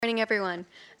morning, everyone.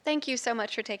 Thank you so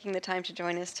much for taking the time to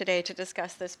join us today to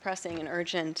discuss this pressing and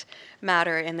urgent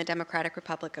matter in the Democratic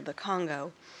Republic of the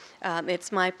Congo.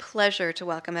 It's my pleasure to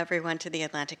welcome everyone to the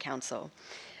Atlantic Council.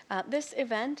 This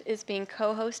event is being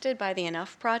co-hosted by the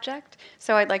Enough Project,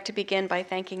 so I'd like to begin by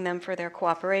thanking them for their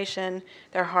cooperation,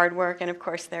 their hard work, and of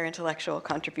course their intellectual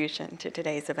contribution to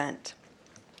today's event.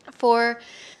 For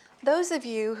those of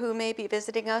you who may be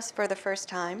visiting us for the first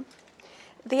time,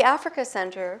 the Africa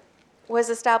Center was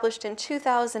established in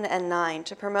 2009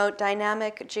 to promote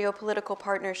dynamic geopolitical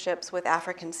partnerships with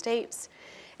African states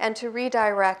and to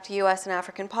redirect U.S. and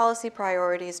African policy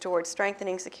priorities towards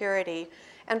strengthening security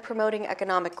and promoting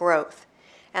economic growth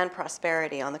and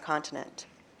prosperity on the continent.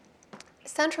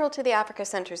 Central to the Africa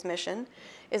Center's mission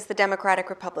is the Democratic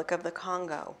Republic of the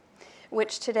Congo,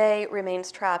 which today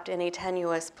remains trapped in a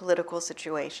tenuous political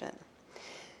situation.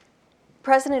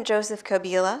 President Joseph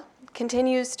Kabila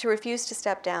continues to refuse to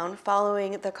step down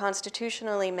following the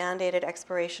constitutionally mandated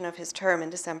expiration of his term in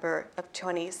December of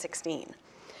 2016.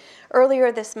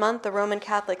 Earlier this month, the Roman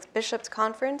Catholic Bishops'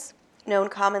 Conference, known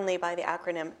commonly by the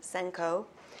acronym CENCO,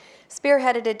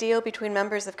 spearheaded a deal between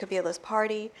members of Kabila's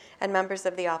party and members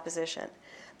of the opposition.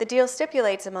 The deal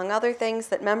stipulates, among other things,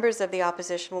 that members of the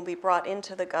opposition will be brought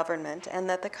into the government and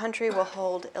that the country will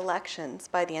hold elections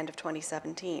by the end of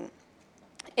 2017.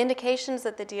 Indications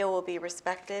that the deal will be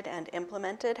respected and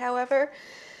implemented, however,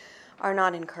 are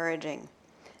not encouraging.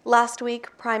 Last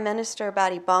week, Prime Minister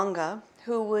Badibanga,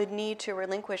 who would need to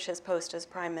relinquish his post as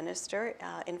Prime Minister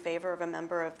in favor of a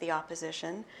member of the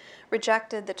opposition,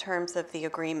 rejected the terms of the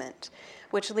agreement,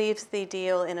 which leaves the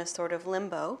deal in a sort of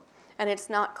limbo, and it's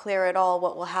not clear at all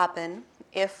what will happen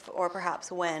if, or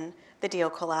perhaps when, the deal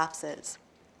collapses.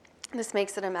 This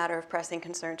makes it a matter of pressing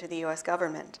concern to the U.S.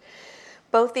 government.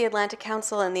 Both the Atlantic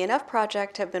Council and the Enough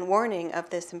Project have been warning of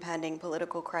this impending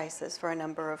political crisis for a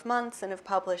number of months and have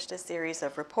published a series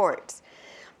of reports.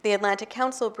 The Atlantic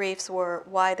Council briefs were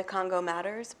Why the Congo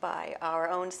Matters by our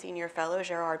own senior fellow,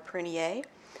 Gerard Prunier,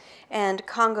 and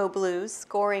Congo Blues,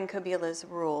 Scoring Kabila's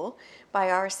Rule by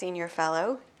our senior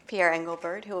fellow, Pierre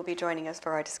Engelbert, who will be joining us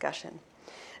for our discussion.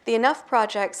 The Enough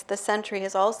Project's The Century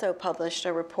has also published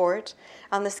a report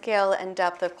on the scale and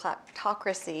depth of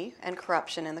kleptocracy and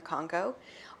corruption in the Congo.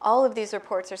 All of these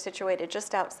reports are situated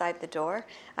just outside the door.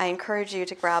 I encourage you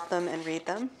to grab them and read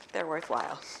them. They're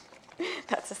worthwhile.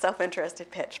 That's a self-interested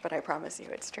pitch, but I promise you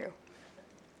it's true.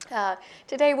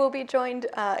 Today we'll be joined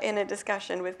in a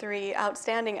discussion with three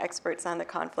outstanding experts on the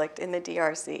conflict in the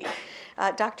DRC.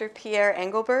 Dr. Pierre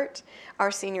Engelbert,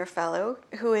 our senior fellow,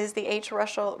 who is the H.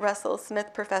 Russell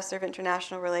Smith Professor of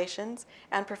International Relations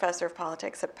and Professor of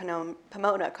Politics at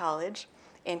Pomona College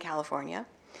in California.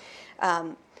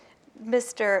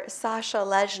 Mr. Sasha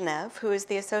Lezhnev, who is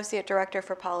the Associate Director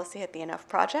for Policy at the Enough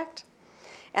Project,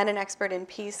 and an expert in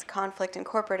peace, conflict, and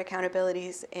corporate accountability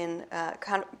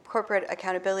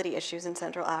issues in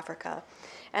Central Africa.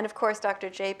 And of course, Dr.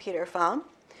 J. Peter Pham,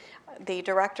 the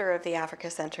director of the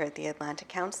Africa Center at the Atlantic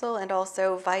Council, and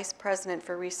also Vice President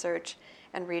for Research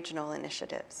and Regional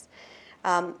Initiatives.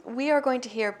 We are going to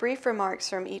hear brief remarks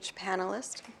from each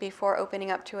panelist before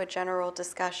opening up to a general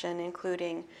discussion,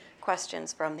 including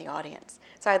questions from the audience.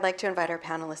 So I'd like to invite our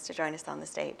panelists to join us on the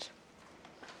stage.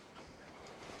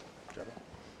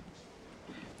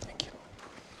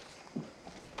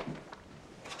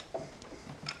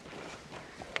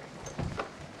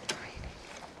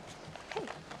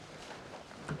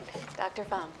 Dr.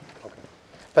 Pham. Okay.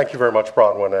 Thank you very much,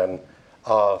 Bronwyn, and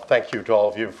thank you to all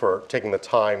of you for taking the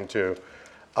time to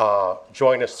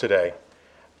join us today.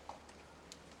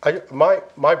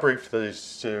 My brief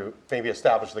is to maybe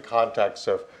establish the context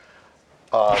of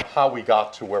how we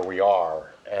got to where we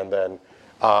are, and then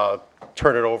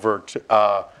turn it over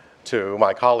to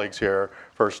my colleagues here,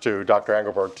 first to Dr.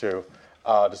 Engelbert to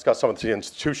discuss some of the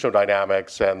institutional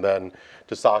dynamics, and then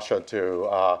to Sasha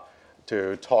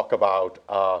to talk about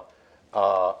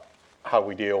how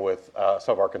we deal with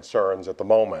some of our concerns at the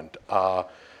moment.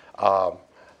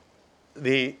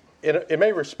 In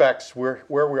many respects, where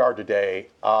we are today,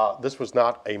 this was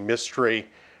not a mystery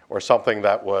or something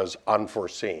that was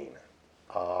unforeseen.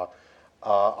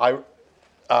 I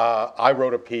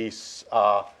wrote a piece,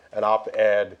 an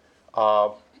op-ed,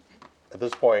 at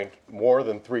this point more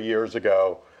than 3 years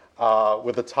ago,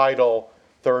 with the title,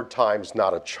 "Third Time's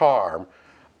Not a Charm,"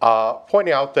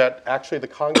 pointing out that actually the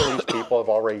Congolese people have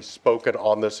already spoken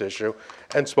on this issue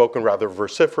and spoken rather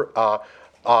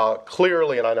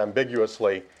clearly and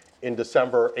unambiguously in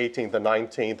December 18th and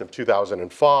 19th of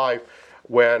 2005,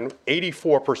 when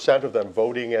 84% of them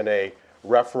voting in a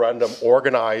referendum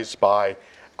organized by,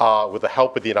 with the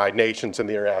help of the United Nations and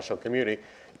the international community,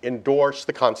 endorse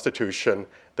the Constitution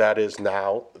that is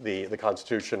now the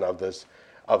Constitution of this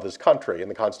country. And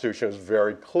the Constitution is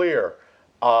very clear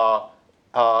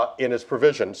in its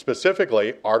provision,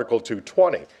 specifically Article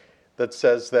 220, that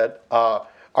says that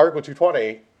Article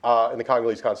 220 in the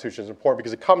Congolese Constitution is important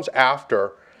because it comes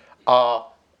after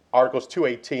Articles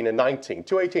 218 and 19.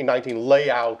 218 and 19 lay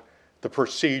out the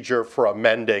procedure for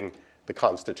amending the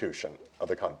Constitution of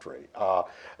the country,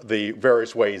 the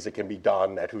various ways it can be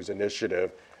done, at whose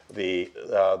initiative, the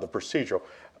procedural.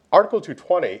 Article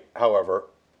 220, however,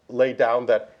 laid down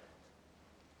that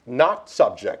not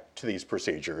subject to these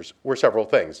procedures were several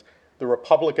things: the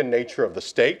republican nature of the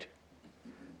state,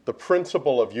 the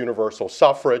principle of universal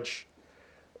suffrage,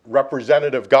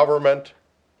 representative government,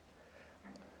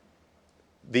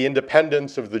 the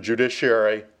independence of the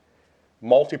judiciary,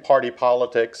 multi-party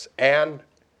politics, and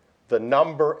the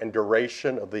number and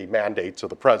duration of the mandates of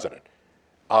the president.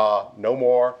 No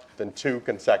more than 2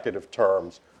 consecutive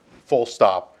terms, full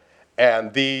stop.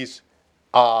 And these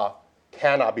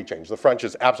cannot be changed. The French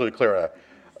is absolutely clear on that.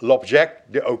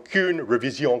 L'objet d'aucune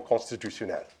révision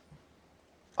constitutionnelle.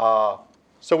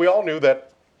 So we all knew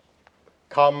that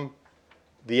come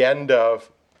the end of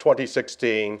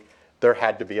 2016, there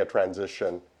had to be a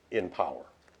transition in power.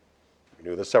 We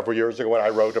knew this several years ago when I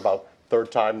wrote about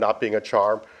third time not being a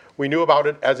charm. We knew about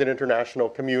it as an international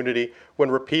community when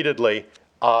repeatedly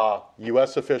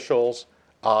US officials,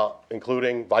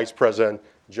 including Vice President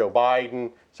Joe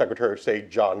Biden, Secretary of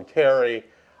State John Kerry,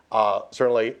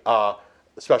 certainly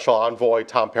Special Envoy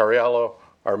Tom Perriello,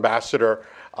 our ambassador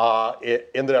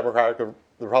in the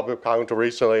Republic of Congo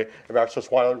recently, and I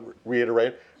just want to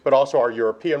reiterate, but also our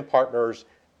European partners,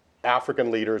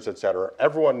 African leaders, et cetera.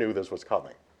 Everyone knew this was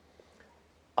coming.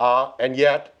 And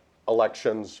yet,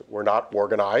 elections were not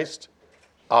organized.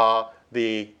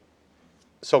 The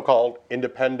so-called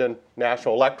Independent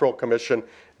National Electoral Commission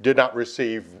did not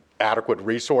receive adequate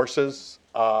resources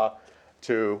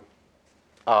to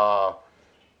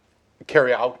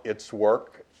carry out its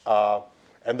work.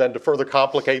 And then to further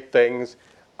complicate things,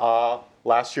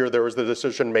 last year there was the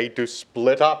decision made to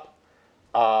split up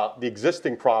the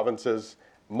existing provinces,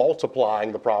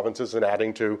 multiplying the provinces and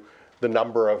adding to the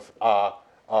number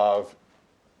of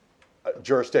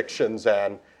jurisdictions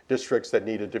and districts that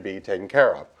needed to be taken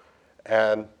care of.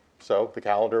 And so the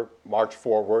calendar marched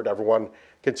forward, everyone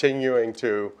continuing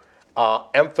to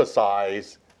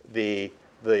emphasize the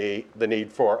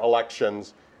need for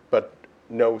elections, but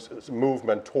no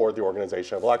movement toward the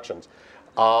organization of elections.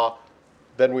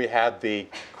 Then we had the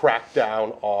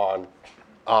crackdown on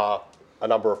a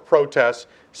number of protests,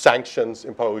 sanctions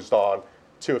imposed on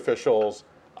 2 officials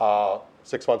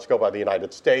 6 months ago by the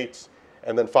United States,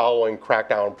 and then following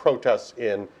crackdown protests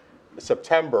in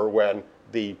September when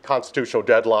the constitutional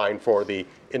deadline for the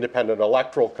Independent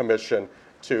Electoral Commission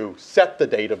to set the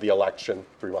date of the election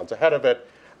 3 months ahead of it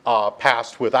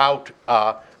passed without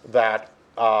that.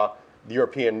 The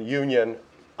European Union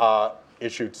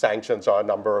issued sanctions on a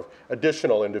number of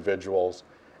additional individuals.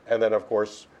 And then, of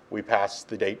course, we passed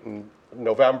the date in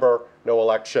November, no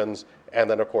elections. And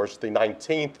then, of course, the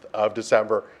 19th of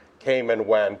December came and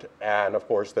went. And, of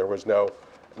course, there was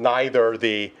neither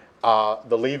the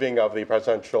leaving of the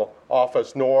presidential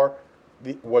office nor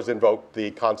was invoked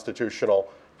the constitutional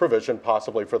provision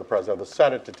possibly for the president of the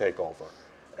Senate to take over.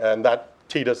 And that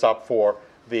teed us up for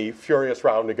the furious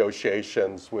round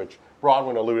negotiations, which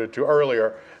Bronwyn alluded to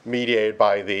earlier, mediated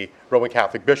by the Roman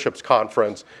Catholic Bishops'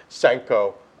 Conference,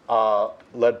 CENCO,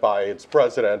 led by its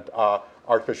president,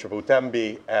 Archbishop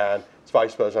Utembi, and its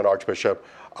vice president, Archbishop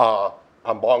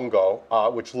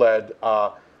Ambongo, which led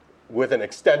with an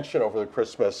extension over the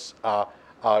Christmas. It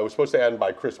was supposed to end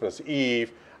by Christmas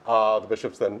Eve. The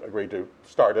bishops then agreed to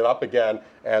start it up again,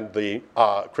 and the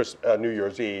New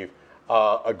Year's Eve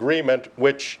agreement,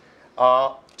 which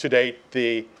to date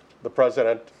the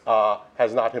president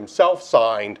has not himself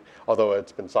signed, although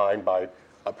it's been signed by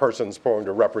persons going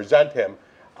to represent him.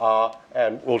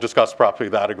 And we'll discuss properly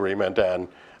that agreement and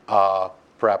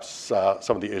perhaps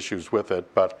some of the issues with it.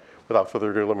 But without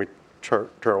further ado, let me turn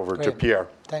over to Pierre.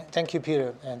 Thank you,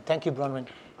 Peter, and thank you, Bronwyn.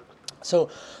 So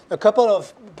a couple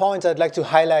of points I'd like to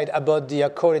highlight about the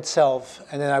accord itself,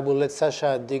 and then I will let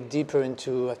Sasha dig deeper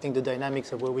into, I think, the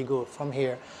dynamics of where we go from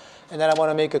here. And then I want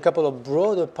to make a couple of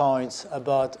broader points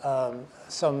about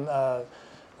some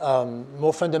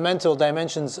more fundamental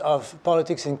dimensions of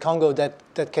politics in Congo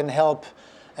that can help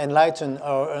enlighten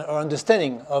our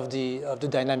understanding of the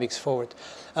dynamics forward.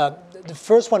 The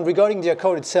first one, regarding the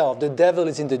accord itself, the devil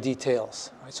is in the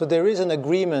details. Right? So there is an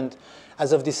agreement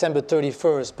as of December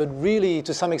 31st, but really,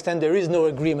 to some extent, there is no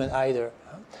agreement either,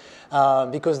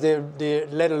 because they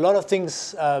let a lot of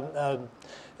things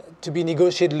to be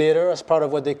negotiated later as part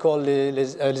of what they call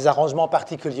les arrangements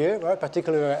particuliers, right?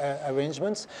 Particular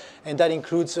arrangements. And that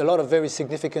includes a lot of very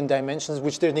significant dimensions,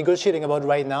 which they're negotiating about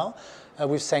right now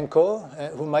with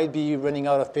CENCO, who might be running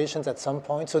out of patience at some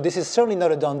point. So this is certainly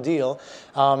not a done deal.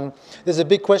 There's a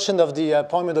big question of the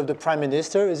appointment of the prime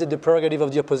minister. Is it the prerogative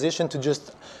of the opposition to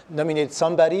just nominate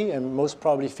somebody, and most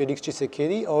probably Félix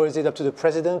Tshisekedi, or is it up to the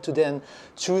president to then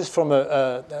choose from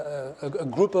a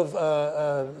group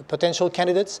of potential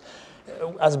candidates?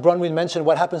 As Bronwyn mentioned,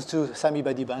 what happens to Sami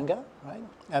Badibanga, right?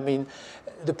 I mean,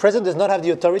 the president does not have the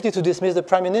authority to dismiss the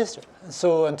prime minister.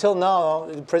 So until now,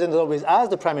 the president has always asked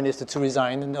the prime minister to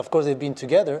resign, and of course they've been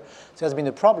together, so that's been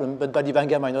a problem, but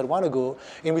Badibanga might not want to go,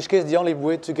 in which case the only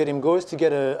way to get him go is to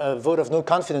get a vote of no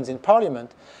confidence in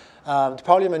parliament. The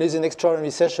parliament is in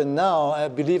extraordinary session now, I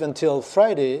believe until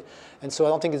Friday, and so I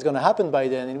don't think it's going to happen by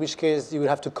then, in which case you would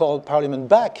have to call parliament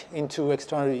back into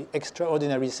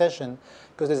extraordinary session,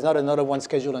 because there's not another one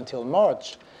scheduled until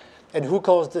March. And who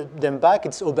calls them back?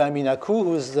 It's Aubin Minaku,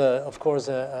 who's, of course,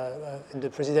 in the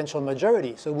presidential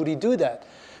majority. So would he do that?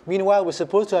 Meanwhile, we're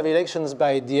supposed to have elections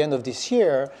by the end of this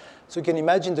year, so you can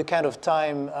imagine the kind of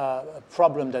time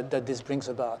problem that this brings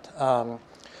about.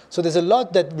 So there's a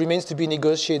lot that remains to be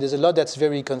negotiated. There's a lot that's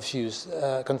very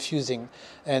confusing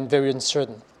and very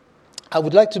uncertain. I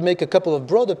would like to make a couple of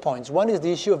broader points. One is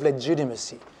the issue of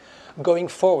legitimacy. Going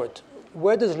forward,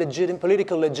 where does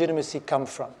political legitimacy come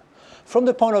from? From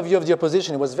the point of view of the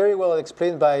opposition, it was very well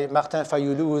explained by Martin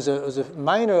Fayulu, who's a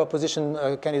minor opposition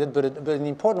candidate, but an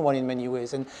important one in many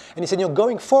ways. And he said,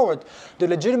 going forward, the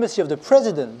legitimacy of the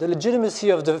president, the legitimacy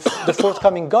of the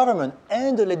forthcoming government,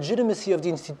 and the legitimacy of the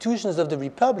institutions of the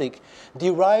republic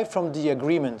derive from the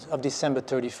agreement of December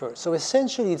 31st. So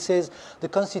essentially, it says the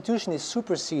constitution is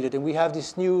superseded, and we have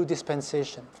this new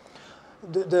dispensation.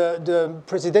 The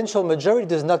presidential majority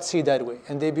does not see it that way,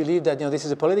 and they believe that this is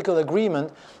a political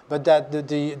agreement, but that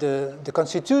the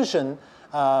constitution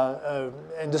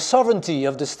and the sovereignty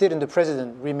of the state and the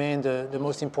president remain the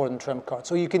most important trump card.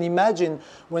 So you can imagine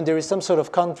when there is some sort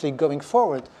of conflict going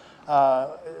forward,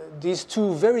 these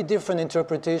two very different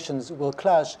interpretations will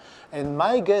clash, and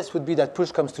my guess would be that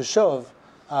push comes to shove,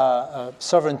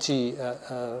 sovereignty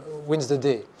wins the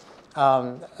day.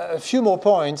 A few more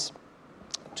points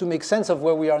to make sense of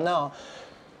where we are now.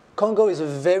 Congo is a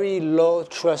very low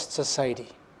trust society,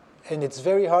 and it's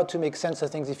very hard to make sense of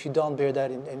things if you don't bear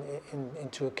that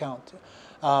into account.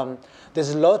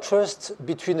 There's low trust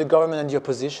between the government and the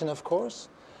opposition, of course.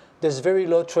 There's very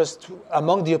low trust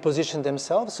among the opposition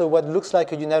themselves, so what looks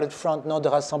like a united front, non de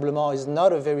rassemblement, is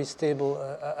not a very stable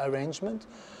arrangement.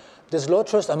 There's low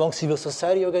trust among civil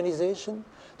society organizations.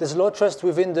 There's low trust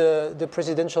within the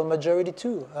presidential majority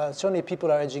too. Certainly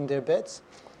people are hedging their bets.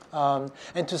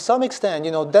 And to some extent,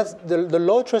 that's the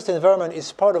low trust environment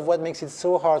is part of what makes it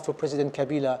so hard for President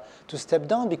Kabila to step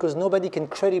down, because nobody can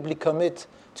credibly commit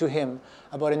to him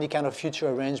about any kind of future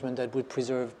arrangement that would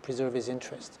preserve his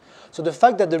interest. So the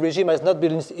fact that the regime has not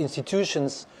built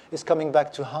institutions is coming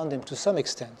back to haunt him to some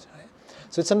extent. Right?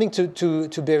 So it's something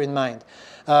to bear in mind.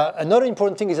 Another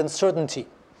important thing is uncertainty.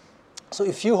 So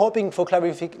if you're hoping for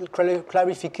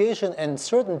clarification and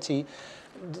certainty,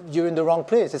 you're in the wrong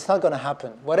place. It's not going to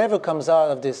happen. Whatever comes out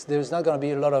of this, there's not going to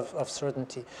be a lot of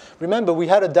certainty. Remember, we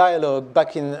had a dialogue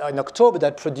back in October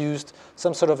that produced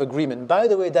some sort of agreement. By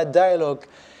the way, that dialogue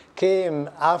came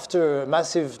after a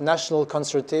massive national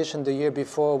consultation the year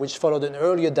before, which followed an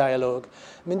earlier dialogue.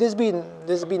 I mean, there's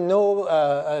been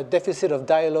no deficit of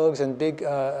dialogues and big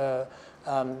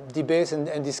debates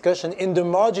and discussion in the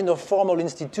margin of formal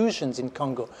institutions in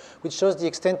Congo, which shows the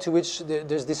extent to which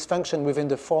there's dysfunction within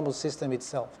the formal system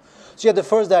itself. So you had the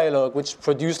first dialogue, which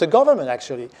produced a government,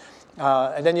 actually.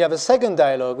 And then you have a second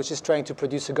dialogue, which is trying to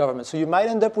produce a government. So you might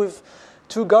end up with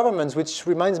two governments, which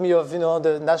reminds me of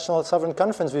the National Sovereign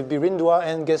Conference with Birindwa,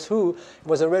 and guess who? It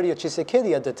was already a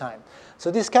Tshisekedi at the time. So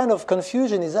this kind of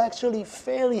confusion is actually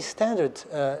fairly standard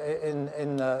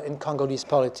in Congolese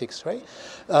politics, right?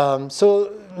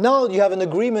 So now you have an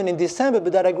agreement in December,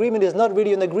 but that agreement is not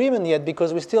really an agreement yet,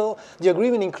 because the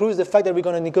agreement includes the fact that we're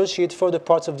going to negotiate further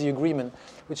parts of the agreement,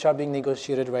 which are being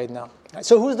negotiated right now. Right?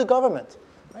 So who's the government?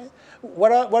 Right?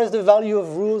 What is the value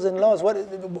of rules and laws?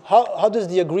 How does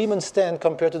the agreement stand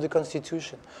compared to the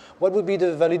Constitution? What would be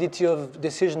the validity of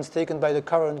decisions taken by the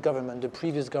current government, the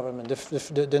previous government,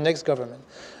 the next government?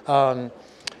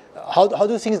 How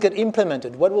do things get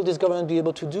implemented? What will this government be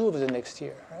able to do over the next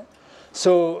year? Right?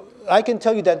 So I can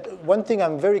tell you that one thing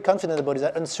I'm very confident about is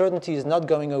that uncertainty is not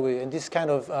going away, and this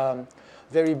kind of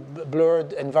very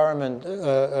blurred environment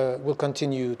will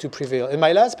continue to prevail. And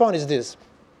my last point is this,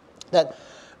 that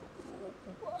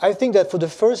I think that for the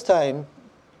first time,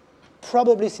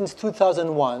 probably since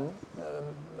 2001,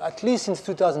 at least since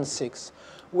 2006,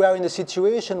 we are in a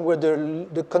situation where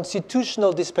the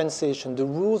constitutional dispensation, the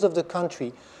rules of the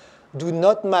country, do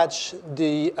not match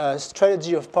the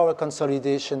strategy of power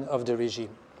consolidation of the regime.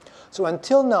 So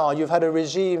until now, you've had a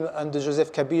regime under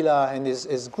Joseph Kabila and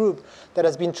his group that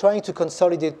has been trying to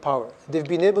consolidate power. They've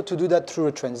been able to do that through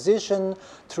a transition,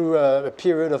 through a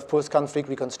period of post-conflict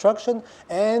reconstruction,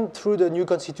 and through the new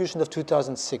constitution of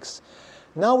 2006.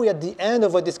 Now we're at the end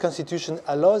of what this constitution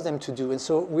allows them to do, and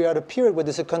so we are at a period where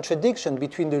there's a contradiction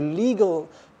between the legal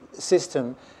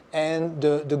system and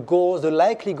the goals, the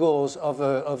likely goals of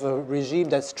a regime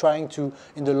that's trying to,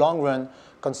 in the long run,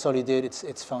 consolidate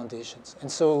its foundations. And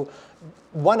so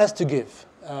one has to give.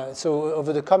 So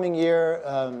over the coming year,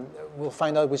 we'll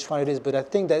find out which one it is, but I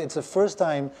think that it's the first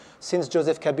time since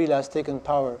Joseph Kabila has taken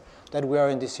power that we are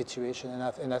in this situation,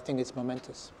 and I think it's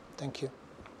momentous. Thank you.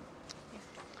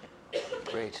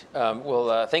 Great.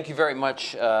 Well, thank you very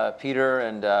much, Peter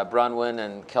and Bronwyn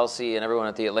and Kelsey and everyone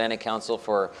at the Atlantic Council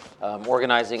for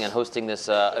organizing and hosting this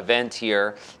event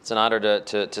here. It's an honor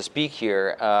to speak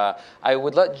here. I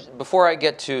would before I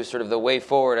get to sort of the way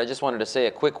forward, I just wanted to say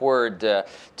a quick word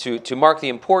to mark the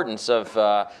importance of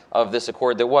this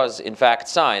accord that was, in fact,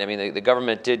 signed. I mean, the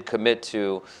government did commit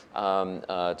to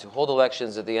hold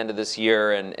elections at the end of this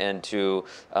year and to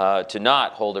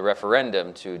not hold a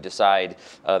referendum to decide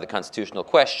the constitutional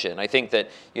question. I think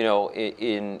that, you know,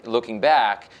 in looking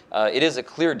back, it is a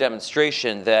clear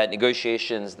demonstration that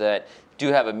negotiations that do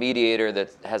have a mediator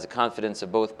that has the confidence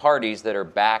of both parties that are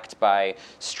backed by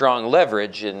strong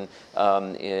leverage. And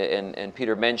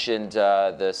Peter mentioned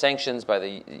the sanctions by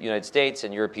the United States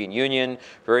and European Union,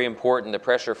 very important, the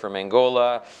pressure from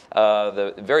Angola,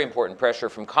 the very important pressure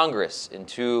from Congress in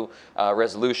two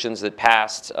resolutions that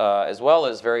passed, as well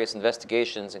as various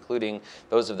investigations, including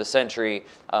those of the century,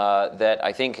 that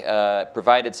I think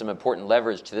provided some important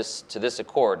leverage to this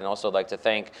accord. And also I'd like to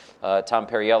thank Tom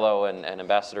Perriello and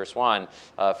Ambassador Swan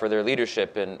for their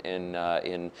leadership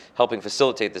in helping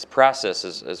facilitate this process,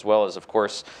 as well as, of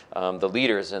course, the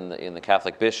leaders in the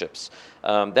Catholic bishops.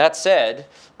 That said,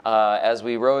 as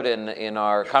we wrote in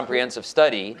our comprehensive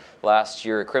study last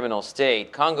year, Criminal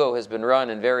State, Congo has been run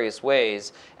in various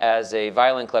ways as a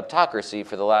violent kleptocracy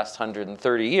for the last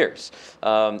 130 years,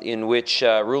 in which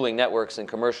ruling networks and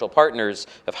commercial partners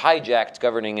have hijacked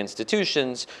governing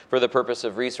institutions for the purpose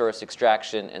of resource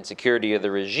extraction and security of the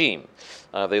regime.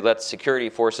 They let security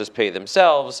forces pay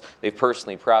themselves, they've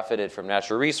personally profited from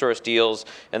natural resource deals,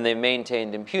 and they've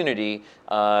maintained impunity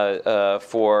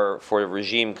for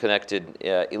regime-connected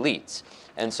elites.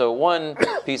 And so one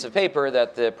piece of paper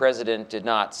that the president did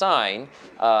not sign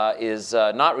is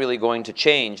not really going to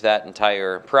change that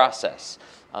entire process.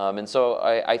 And so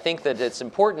I think that it's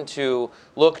important to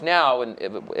look now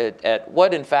at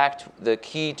what, in fact, the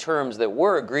key terms that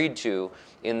were agreed to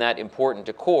in that important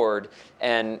accord,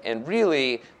 and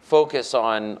really focus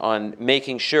on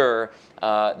making sure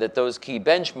that those key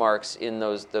benchmarks in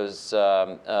those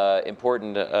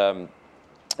important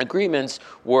agreements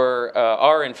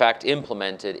are in fact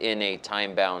implemented in a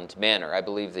time-bound manner. I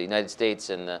believe the United States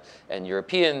and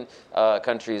European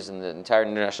countries and the entire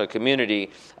international community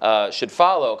should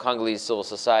follow Congolese civil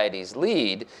society's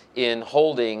lead in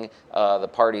holding the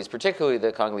parties, particularly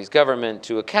the Congolese government,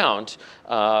 to account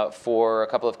for a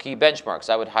couple of key benchmarks.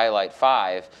 I would highlight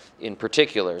 5 in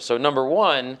particular. So number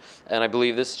 1, and I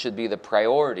believe this should be the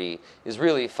priority, is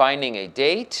really finding a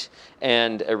date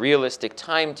and a realistic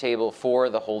timetable for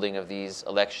the holding of these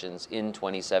elections in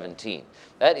 2017.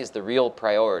 That is the real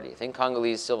priority. I think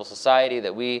Congolese civil society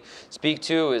that we speak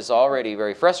to is already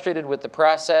very frustrated with the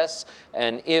process,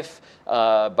 and if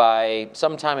by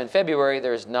sometime in February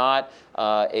there's not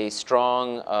a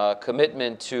strong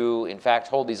commitment to, in fact,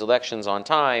 hold these elections on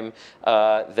time,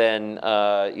 then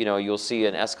you'll see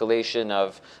an escalation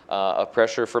of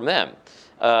pressure from them.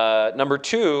 Number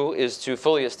 2 is to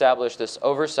fully establish this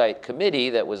oversight committee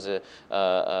that was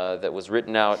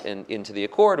written out into the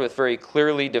accord with very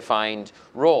clearly defined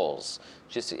roles.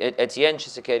 Etienne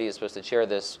Tshisekedi is supposed to chair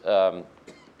this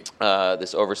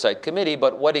this oversight committee,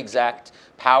 but what exact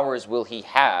powers will he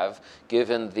have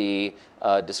given the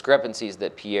discrepancies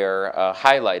that Pierre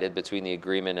highlighted between the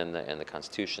agreement and the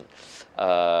Constitution,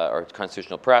 or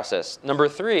constitutional process? Number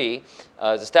 3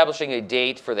 is establishing a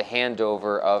date for the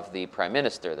handover of the Prime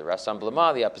Minister. The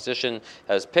Rassemblement, the opposition,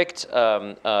 has picked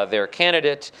their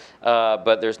candidate,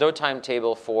 but there's no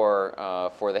timetable for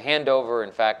the handover.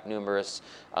 In fact, numerous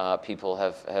people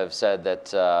have said that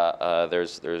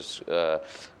there's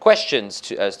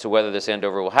questions as to whether this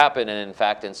handover will happen and, in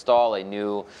fact, install a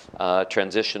new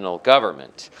transitional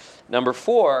government. Number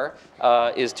 4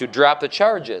 is to drop the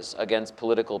charges against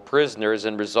political prisoners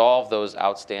and resolve those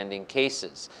outstanding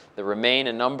cases. There remain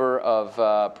a number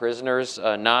of prisoners,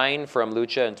 9 from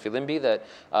Lucha and Filimbi, that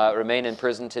remain in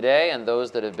prison today, and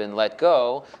those that have been let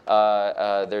go,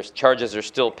 their charges are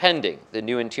still pending. The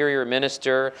new Interior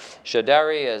Minister,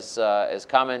 Shadari, has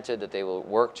commented that they will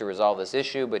work to resolve this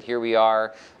issue, but here we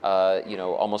are,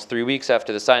 almost 3 weeks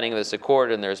after the signing of this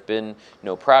accord, and there's been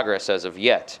no progress as of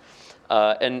yet.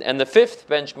 And the 5th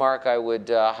benchmark I would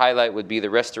highlight would be the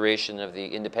restoration of the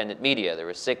independent media. There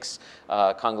were 6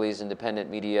 Congolese independent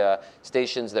media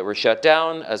stations that were shut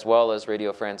down, as well as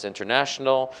Radio France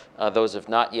International. Those have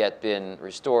not yet been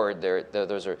restored.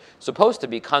 Those are supposed to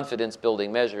be confidence-building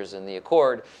measures in the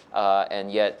accord, and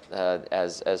yet,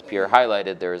 as Pierre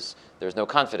highlighted, there's no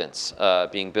confidence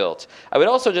being built. I would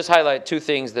also just highlight 2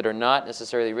 things that are not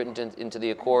necessarily written into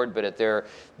the accord, but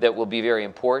that will be very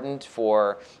important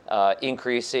for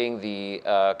increasing the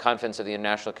confidence of the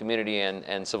international community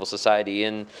and civil society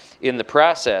in the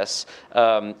process.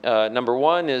 Number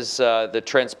 1 is the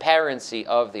transparency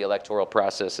of the electoral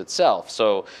process itself.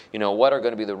 So, what are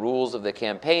going to be the rules of the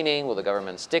campaigning? Will the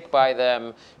government stick by them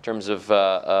in terms of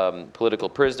political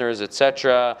prisoners,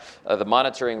 etc.? The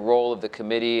monitoring role of the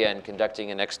committee and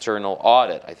conducting an external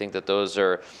audit. I think that those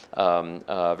are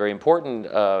very important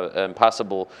and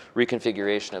possible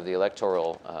reconfiguration of the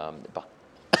electoral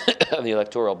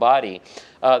body.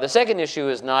 The second issue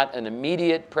is not an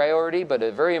immediate priority, but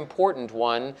a very important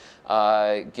one,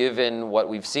 given what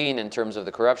we've seen in terms of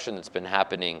the corruption that's been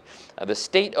happening. The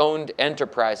state-owned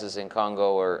enterprises in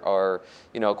Congo are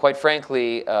quite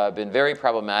frankly, been very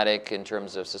problematic in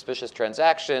terms of suspicious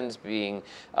transactions being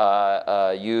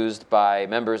used by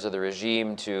members of the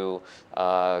regime to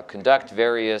conduct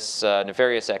various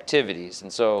nefarious activities.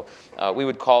 And so we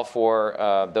would call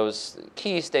for those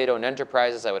key state-owned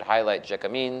enterprises. I would highlight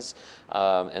Jacamines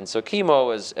and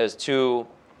Sokimo as 2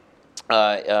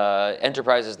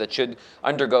 enterprises that should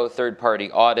undergo third-party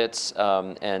audits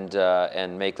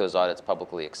and make those audits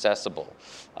publicly accessible.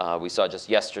 We saw just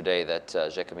yesterday that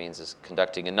Jacamines is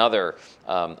conducting another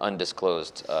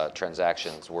undisclosed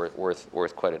transactions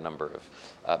worth quite a number of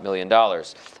 $1 million.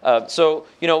 So,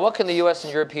 what can the U.S.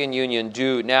 and European Union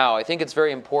do now? I think it's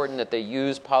very important that they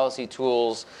use policy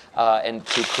tools and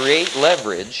to create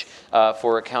leverage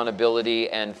for accountability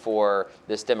and for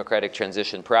this democratic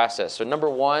transition process. So number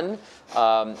 1,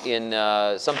 in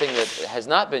something that has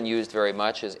not been used very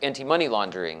much is anti-money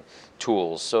laundering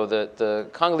tools. So the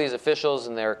Congolese officials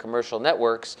and their commercial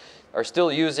networks are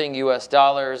still using US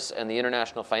dollars and the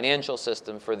international financial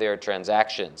system for their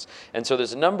transactions. And so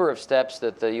there's a number of steps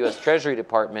that the US Treasury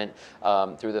Department,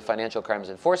 through the Financial Crimes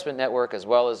Enforcement Network, as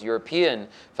well as European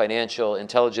financial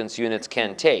intelligence units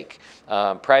can take.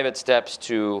 Private steps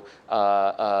to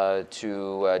demand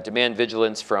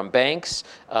vigilance from banks,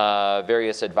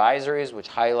 various advisories which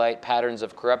highlight patterns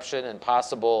of corruption and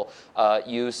possible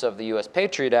use of the US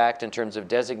Patriot Act in terms of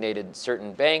designated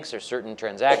certain banks or certain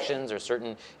transactions or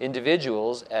certain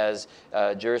individuals as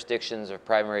jurisdictions of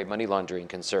primary money laundering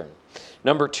concern.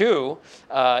 Number 2,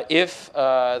 if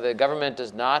the government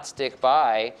does not stick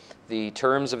by the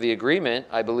terms of the agreement,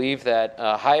 I believe that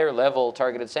higher level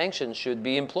targeted sanctions should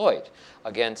be employed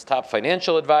against top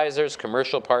financial advisors,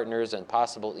 commercial partners, and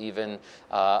possible even,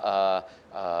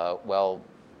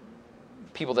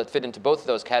 people that fit into both of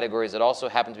those categories that also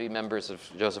happen to be members of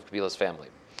Joseph Kabila's family.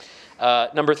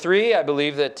 Number 3, I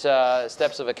believe that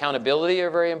steps of accountability are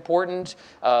very important.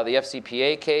 The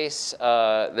FCPA case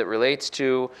that relates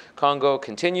to Congo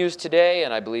continues today,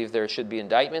 and I believe there should be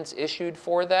indictments issued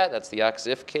for that. That's the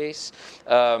Oxif case.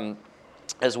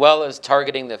 As well as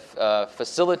targeting the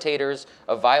facilitators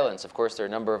of violence. Of course, there are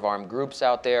a number of armed groups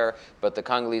out there, but the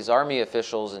Congolese army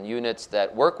officials and units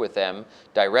that work with them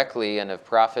directly and have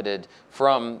profited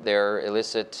from their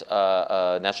illicit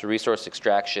natural resource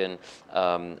extraction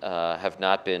have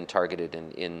not been targeted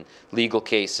in legal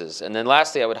cases. And then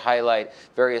lastly, I would highlight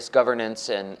various governance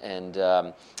and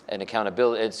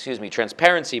accountability,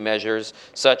 transparency measures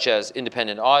such as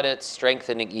independent audits,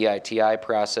 strengthening EITI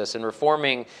process, and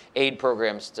reforming aid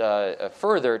programs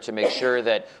further to make sure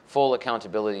that full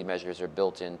accountability measures are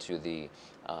built into the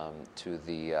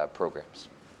programs.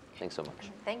 Thanks so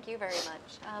much. Thank you very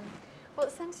much. Well,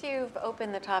 since you've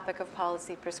opened the topic of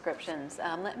policy prescriptions,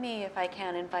 let me, if I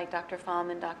can, invite Dr.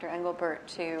 Pham and Dr. Engelbert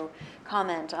to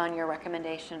comment on your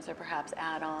recommendations or perhaps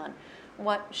add on.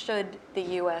 What should the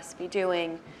U.S. be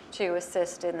doing to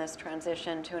assist in this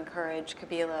transition to encourage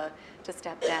Kabila to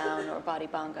step down or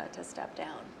Badibanga to step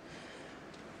down?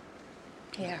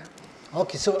 Yeah.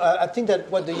 Okay, so I think that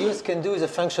what the U.S. can do is a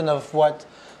function of what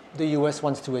the U.S.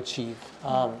 wants to achieve.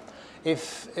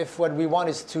 if what we want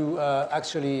is to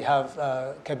actually have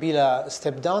Kabila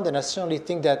step down, then I certainly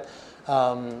think that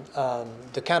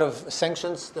the kind of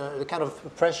sanctions, the kind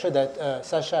of pressure that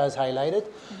Sasha has highlighted,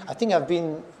 I think have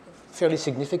been fairly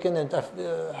significant and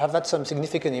have had some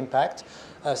significant impact.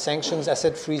 Sanctions,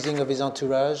 asset freezing of his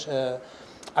entourage.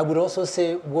 I would also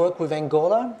say work with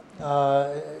Angola.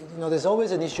 There's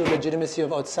always an issue of legitimacy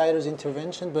of outsiders'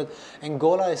 intervention, but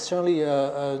Angola is certainly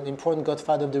an important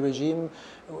godfather of the regime,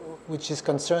 which is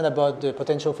concerned about the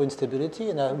potential for instability.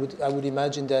 And I would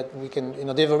imagine that we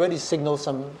can, they've already signaled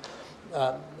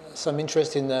some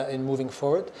interest in moving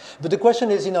forward. But the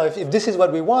question is, if this is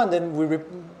what we want, then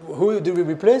who do we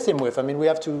replace him with? I mean, we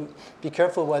have to be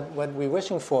careful what we're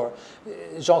wishing for.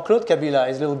 Jean-Claude Kabila,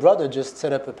 his little brother, just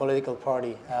set up a political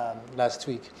party last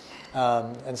week.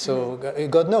 And so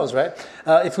God knows, right?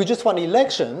 If we just want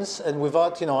elections and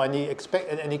without,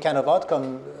 any kind of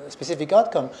outcome, specific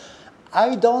outcome,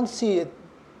 I don't see it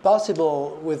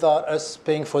possible without us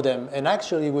paying for them, and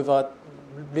actually without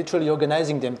literally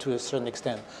organizing them to a certain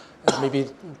extent, maybe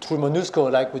through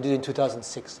MONUSCO like we did in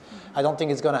 2006. I don't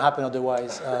think it's going to happen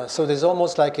otherwise. So there's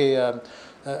almost like a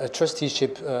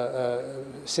trusteeship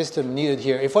system needed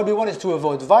here. If what we want is to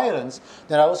avoid violence,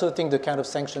 then I also think the kind of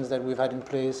sanctions that we've had in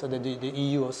place, and that the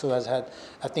EU also has had,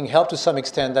 I think, helped to some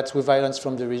extent. That's with violence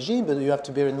from the regime, but you have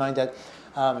to bear in mind that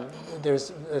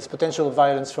there's potential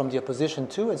violence from the opposition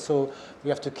too, and so we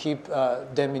have to keep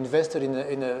them invested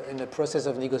in a process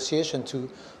of negotiation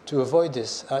to avoid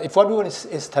this. If what we want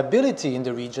is stability in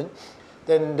the region,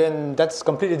 then that's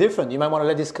completely different. You might want to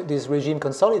let this regime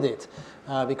consolidate,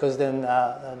 because then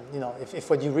if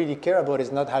what you really care about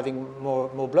is not having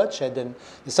more bloodshed, then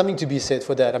there's something to be said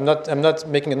for that. I'm not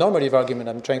making a normative argument.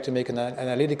 I'm trying to make an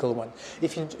analytical one.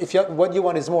 If what you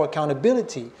want is more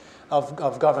accountability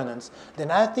of governance, then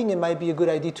I think it might be a good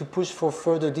idea to push for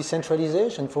further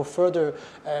decentralization, for further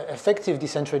effective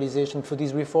decentralization, for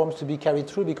these reforms to be carried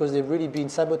through, because they've really been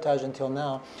sabotaged until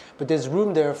now. But there's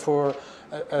room there for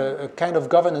a kind of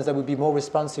governance that would be more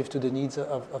responsive to the needs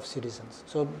of citizens.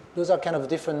 So those are kind of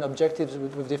different objectives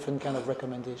with different kind of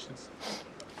recommendations.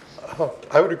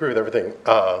 I would agree with everything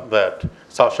that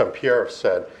Sasha and Pierre have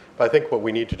said, but I think what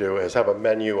we need to do is have a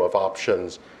menu of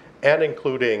options, and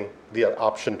including the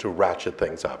option to ratchet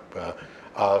things up.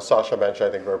 Sasha mentioned,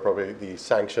 I think, are probably the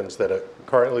sanctions that are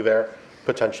currently there,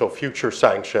 potential future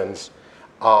sanctions.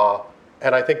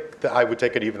 And I think that I would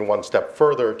take it even one step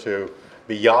further to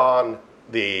beyond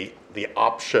the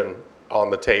option on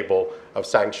the table of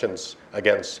sanctions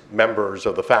against members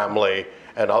of the family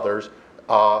and others,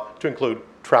 to include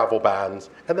travel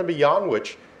bans, and then beyond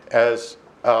which, as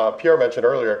Pierre mentioned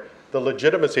earlier, the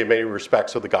legitimacy in many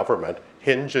respects of the government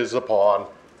hinges upon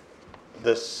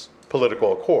this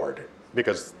political accord,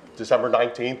 because December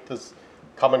 19th has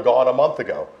come and gone a month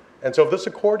ago. And so if this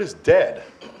accord is dead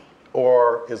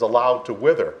or is allowed to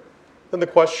wither, then the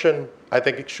question, I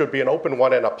think it should be an open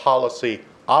one and a policy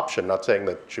option, not saying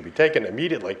that it should be taken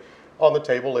immediately, on the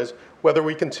table is whether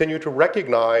we continue to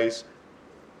recognize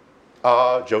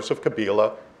Joseph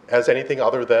Kabila as anything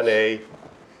other than a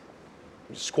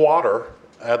squatter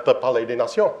at the Palais des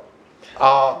Nations.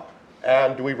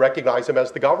 And do we recognize him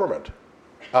as the government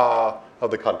of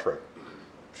the country?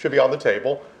 Should be on the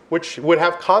table, which would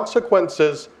have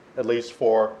consequences, at least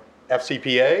for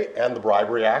FCPA and the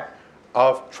Bribery Act,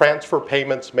 of transfer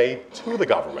payments made to the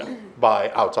government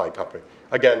by outside companies.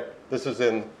 Again, this is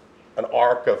in an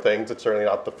arc of things. It's certainly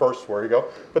not the first where you go,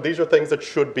 but these are things that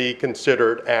should be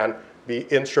considered and be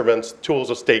instruments, tools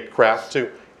of statecraft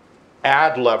to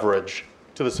add leverage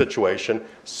to the situation,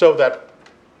 so that,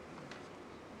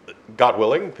 God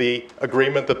willing, the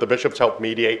agreement that the bishops help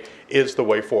mediate is the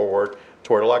way forward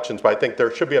toward elections. But I think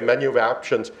there should be a menu of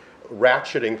options,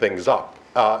 ratcheting things up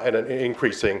and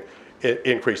increasing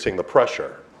the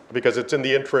pressure, because it's in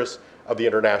the interest of the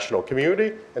international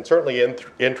community, and certainly in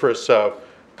interests of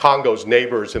Congo's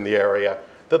neighbors in the area,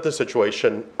 that the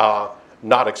situation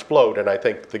not explode. And I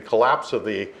think the collapse of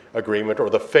the agreement, or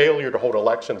the failure to hold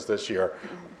elections this year,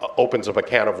 opens up a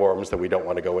can of worms that we don't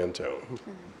want to go into.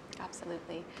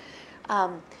 Absolutely.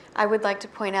 I would like to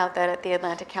point out that at the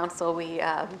Atlantic Council, we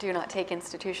do not take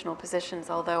institutional positions,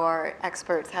 although our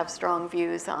experts have strong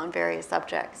views on various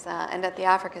subjects. And at the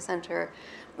Africa Center,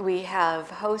 we have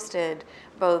hosted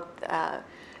both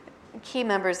key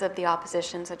members of the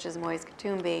opposition, such as Moise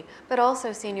Katumbi, but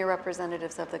also senior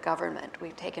representatives of the government.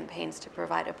 We've taken pains to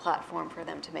provide a platform for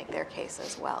them to make their case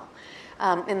as well.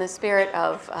 In the spirit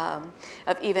of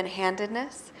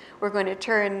even-handedness, we're going to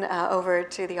turn over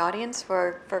to the audience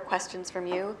for questions from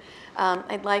you.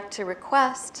 I'd like to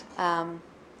request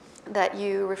that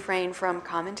you refrain from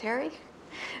commentary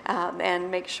and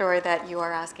make sure that you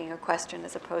are asking a question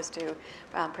as opposed to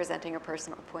presenting a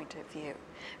personal point of view.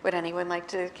 Would anyone like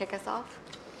to kick us off?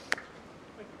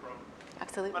 Thank you, Ron.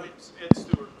 Absolutely. My name is Ed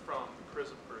Stewart from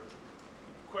Prison Group.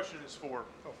 Question is for,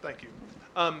 thank you.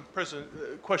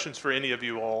 President, questions for any of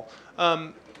you all.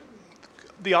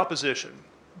 The opposition,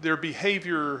 their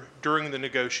behavior during the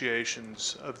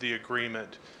negotiations of the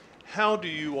agreement, how do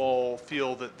you all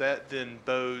feel that that then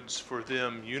bodes for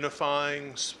them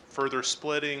unifying, further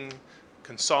splitting,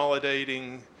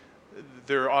 consolidating?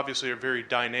 They're obviously a very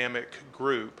dynamic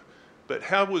group, but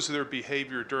how was their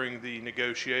behavior during the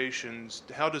negotiations?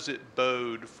 How does it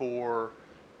bode for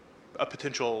a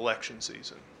potential election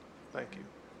season? Thank you.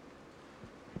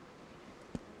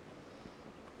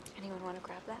 Anyone want to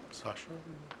grab that? Sasha?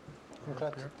 Okay.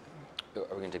 Are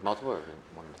we going to take multiple or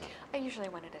one at a time? I usually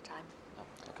one at a time. Oh,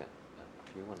 okay.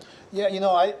 If you want to. Yeah,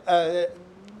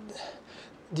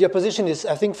 the opposition is,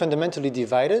 I think, fundamentally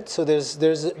divided. So there's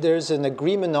an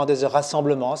agreement now, there's a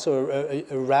rassemblement, so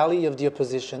a rally of the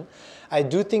opposition. I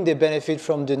do think they benefit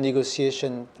from the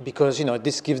negotiation because,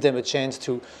 this gives them a chance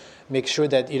to make sure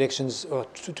that elections,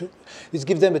 it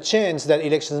gives them a chance that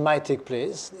elections might take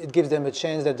place. It gives them a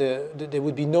chance that there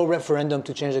would be no referendum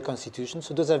to change the constitution.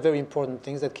 So those are very important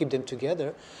things that keep them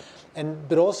together.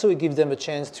 But also it gives them a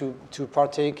chance to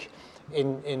partake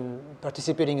in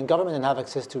participating in government and have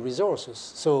access to resources.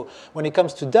 So when it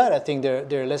comes to that, I think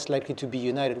they're less likely to be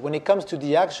united. When it comes to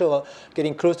the actual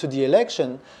getting close to the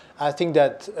election, I think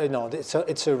that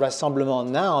it's a rassemblement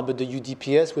now, but the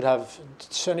UDPS would have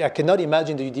certainly. I cannot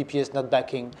imagine the UDPS not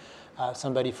backing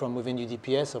somebody from within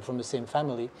UDPS or from the same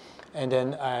family. And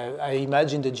then I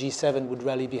imagine the G7 would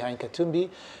rally behind Katumbi.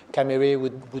 Kamere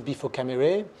would be for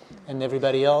Kamere, and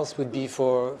everybody else would be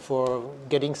for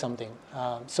getting something.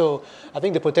 So I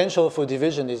think the potential for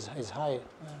division is high.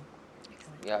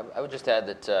 Yeah, I would just add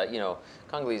that,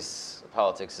 Congolese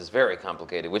politics is very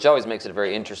complicated, which always makes it a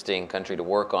very interesting country to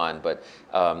work on. But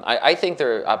I think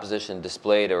their opposition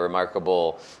displayed a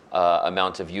remarkable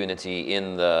amount of unity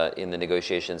in the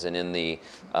negotiations and in the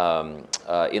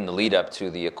lead up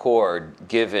to the accord,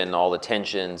 given all the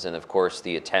tensions and, of course,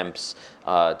 the attempts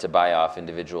to buy off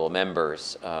individual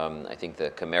members. I think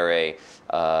the Kamere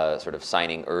sort of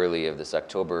signing early of this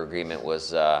October agreement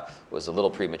was a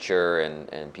little premature,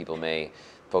 and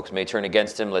folks may turn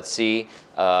against him. Let's see.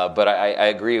 But I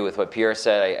agree with what Pierre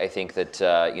said. I think that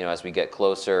as we get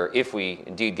closer, if we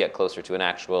indeed get closer to an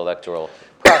actual electoral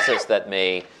process, that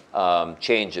may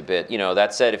change a bit.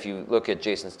 That said, if you look at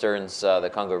Jason Stern's the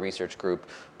Congo Research Group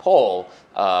poll,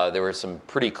 there were some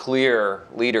pretty clear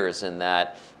leaders in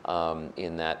that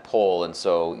poll, and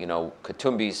so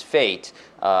Katumbi's fate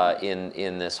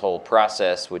in this whole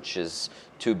process, which is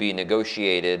to be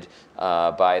negotiated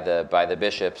by the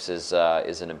bishops, is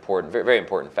an important, very, very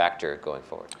important factor going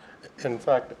forward. In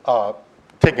fact,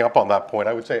 taking up on that point,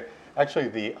 I would say actually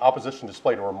the opposition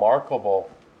displayed a remarkable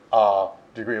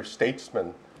degree of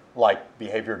statesman-like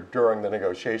behavior during the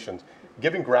negotiations,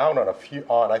 giving ground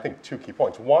on I think two key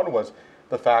points. One was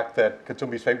the fact that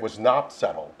Katumbi's fate was not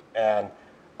settled and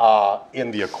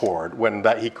in the accord, when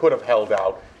that he could have held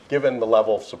out, given the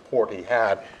level of support he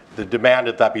had. The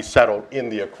demanded that be settled in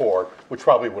the accord, which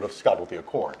probably would have scuttled the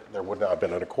accord. There would not have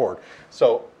been an accord.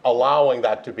 So allowing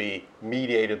that to be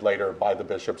mediated later by the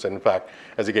bishops, and in fact,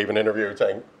 as he gave an interview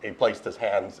saying he placed his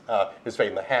fate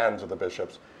in the hands of the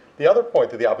bishops. The other point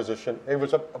to the opposition, it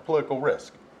was a political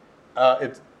risk.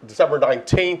 It's December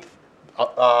 19th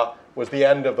was the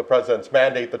end of the president's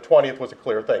mandate. The 20th was a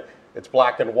clear thing. It's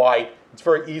black and white. It's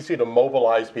very easy to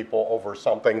mobilize people over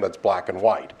something that's black and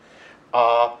white.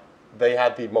 They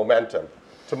had the momentum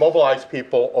to mobilize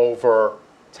people over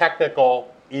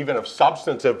technical, even of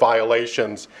substantive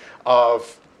violations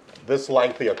of this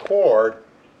lengthy accord.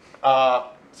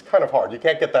 It's kind of hard. You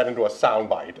can't get that into a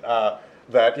soundbite.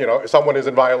 That someone is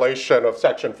in violation of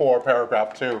Section 4,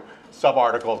 Paragraph 2,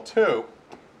 Subarticle 2.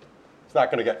 It's not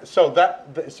going to get so.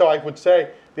 I would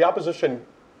say the opposition,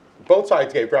 both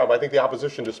sides gave ground, but I think the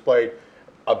opposition displayed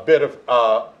a bit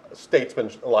of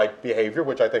statesman-like behavior,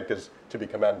 which I think is to be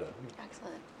commended.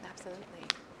 Excellent. Absolutely.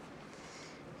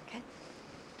 Okay.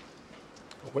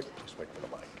 Just wait for the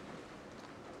mic.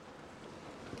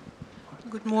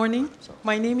 Good morning.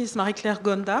 My name is Marie-Claire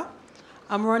Gonda.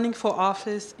 I'm running for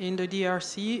office in the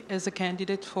DRC as a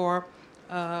candidate for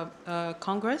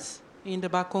Congress in the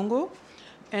Bas-Congo.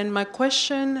 And my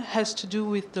question has to do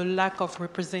with the lack of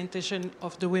representation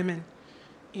of the women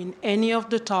in any of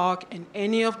the talk, in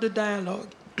any of the dialogue,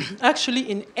 actually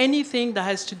in anything that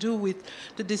has to do with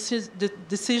the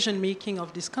decision-making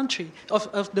of this country,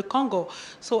 of the Congo.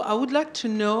 So I would like to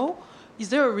know is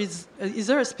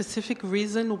there a specific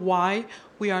reason why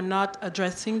we are not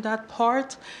addressing that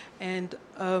part? And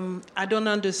I don't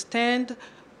understand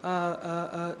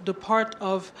the part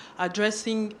of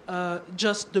addressing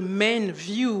just the men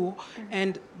view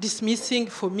and dismissing,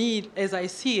 for me, as I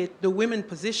see it, the women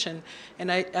position. And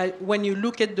when you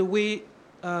look at the way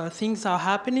things are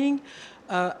happening,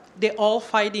 they're all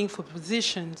fighting for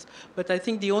positions. But I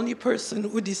think the only person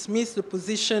who dismissed the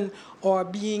position or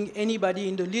being anybody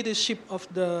in the leadership of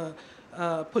the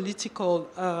political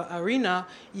arena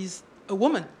is a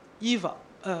woman, Eva.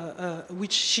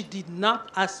 Which she did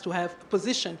not ask to have a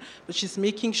position, but she's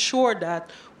making sure that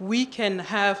we can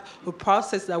have a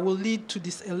process that will lead to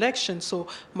this election. So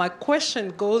my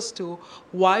question goes to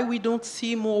why we don't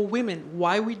see more women,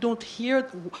 why we don't hear,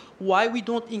 why we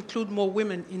don't include more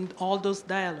women in all those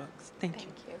dialogues. Thank you.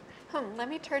 Let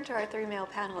me turn to our three male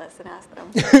panelists and ask them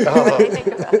what they think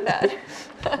about that.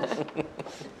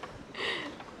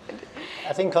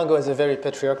 I think Congo is a very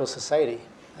patriarchal society.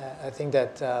 I think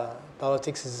that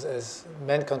politics is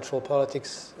men control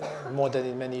politics more than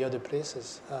in many other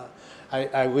places.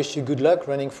 I wish you good luck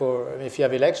running for, if you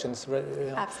have elections,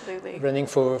 Absolutely. running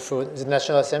for the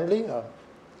National Assembly. Or,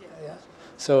 yeah.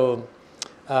 So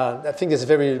I think there's a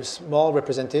very small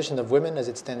representation of women as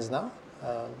it stands now.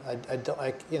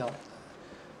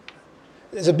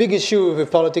 There's a big issue with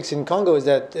politics in Congo is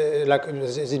that, like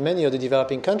as in many other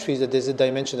developing countries, that there's a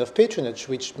dimension of patronage,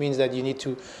 which means that you need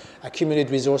to accumulate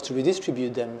resources to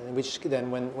redistribute them, which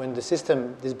then when the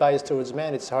system is biased towards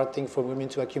men, it's a hard thing for women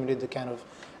to accumulate the kind of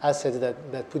assets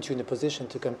that put you in a position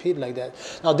to compete like that.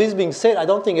 Now, this being said, I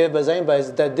don't think Eva Zaimba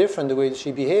is that different the way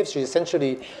she behaves. She's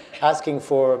essentially asking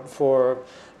for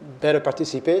better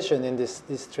participation in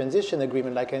this transition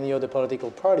agreement like any other political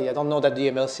party. I don't know that the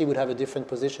MLC would have a different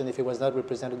position if it was not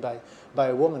represented by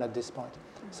a woman at this point.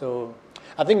 So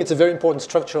I think it's a very important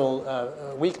structural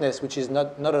weakness, which is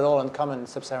not at all uncommon in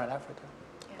sub-Saharan Africa.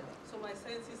 Yeah. So my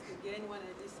sense is, again, when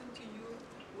I listen to you,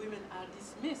 women are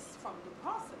dismissed from the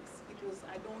process because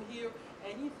I don't hear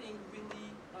anything really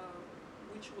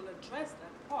which will address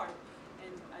that part.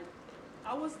 And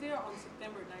I was there on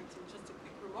September 19th, just a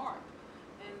quick remark.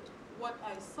 And what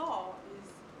I saw is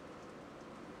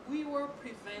we were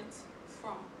prevented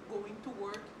from going to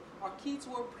work. Our kids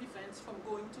were prevented from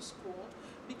going to school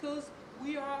because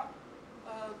we are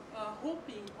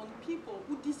hoping on people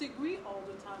who disagree all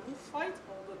the time, who fight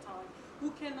all the time,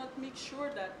 who cannot make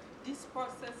sure that this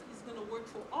process is going to work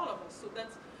for all of us. So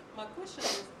that's my question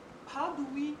is, how do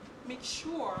we make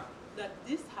sure that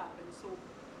this happens? So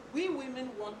we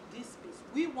women want this peace.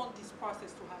 We want this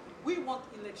process to happen. We want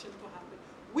election to happen.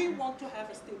 We want to have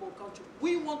a stable country.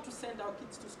 We want to send our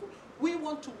kids to school. We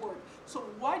want to work. So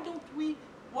why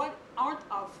aren't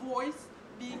our voice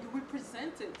being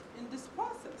represented in this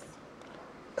process?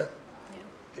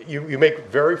 You make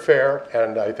very fair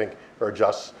and I think very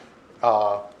just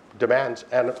demands.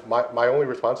 And my only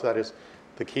response to that is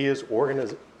the key is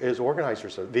organize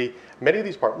yourself. Many of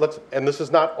these parts, and this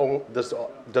does not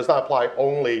apply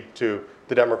only to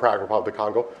the Democratic Republic of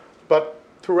Congo, but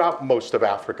throughout most of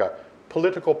Africa.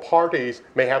 Political parties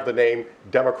may have the name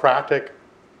democratic,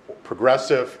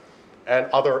 progressive, and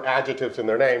other adjectives in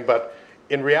their name, but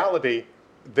in reality,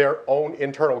 their own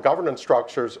internal governance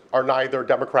structures are neither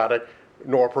democratic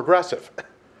nor progressive.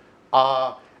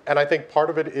 And I think part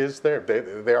of it is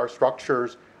they are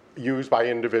structures used by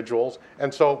individuals.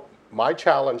 And so my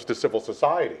challenge to civil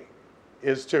society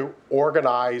is to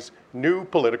organize new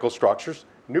political structures,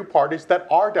 new parties that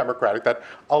are democratic, that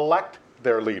elect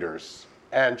their leaders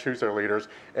and choose their leaders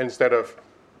instead of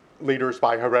leaders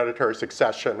by hereditary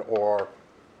succession or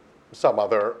some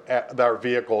other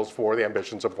vehicles for the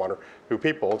ambitions of one or two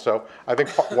people. So I think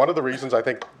one of the reasons I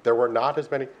think there were not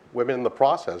as many women in the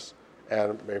process,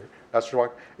 and maybe that's why,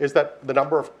 is that the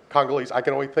number of Congolese, I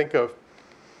can only think of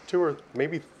 2 or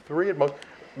maybe 3 at most,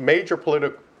 major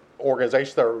political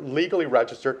organizations that are legally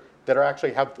registered that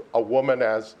actually have a woman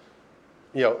as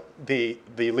the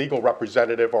legal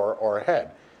representative or a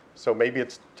head. So maybe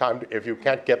it's time, if you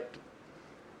can't get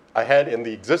ahead in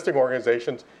the existing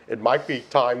organizations, it might be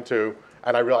time to,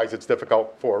 and I realize it's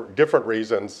difficult for different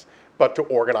reasons, but to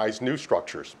organize new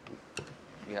structures.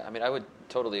 Yeah, I mean, I would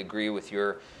totally agree with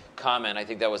your comment. I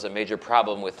think that was a major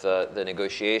problem with the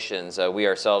negotiations. We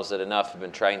ourselves at Enough have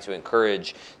been trying to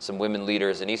encourage some women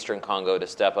leaders in Eastern Congo to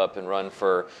step up and run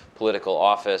for political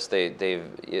office. There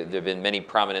have been many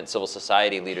prominent civil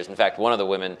society leaders. In fact, one of the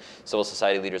women civil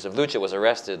society leaders of Lucha was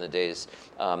arrested in the days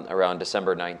around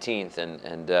December 19th,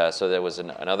 and so there was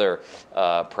another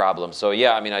problem. So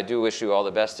yeah, I mean, I do wish you all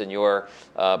the best in your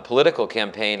political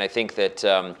campaign. I think that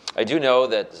I do know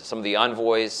that some of the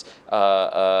envoys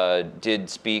did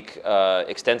speak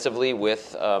extensively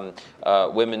with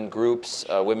women groups,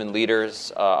 women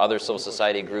leaders, other civil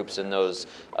society groups in those.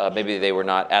 Maybe they were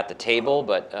not at the table,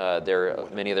 but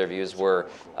many of their views were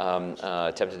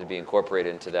attempted to be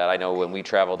incorporated into that. I know when we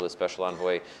traveled with Special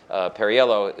Envoy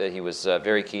Perriello, that he was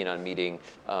very keen on meeting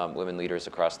women leaders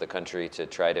across the country to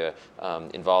try to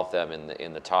involve them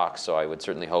in the talks. So I would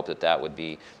certainly hope that that would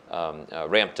be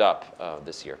ramped up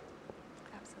this year.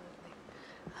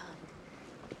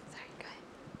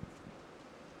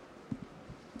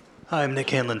 Hi, I'm Nick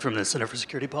Hanlon from the Center for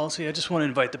Security Policy. I just want to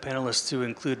invite the panelists to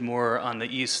include more on the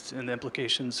East and the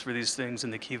implications for these things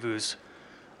in the Kivus.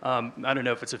 I don't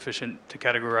know if it's efficient to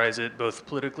categorize it both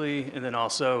politically and then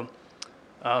also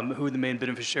who the main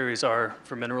beneficiaries are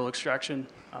for mineral extraction,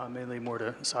 mainly more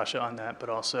to Sasha on that, but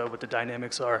also what the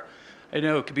dynamics are. I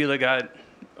know Kabila got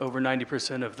over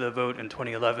 90% of the vote in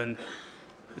 2011.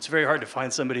 It's very hard to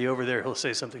find somebody over there who'll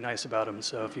say something nice about him,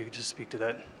 so if you could just speak to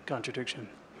that contradiction.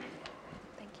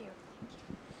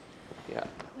 Yeah.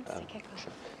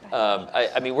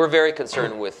 I mean, we're very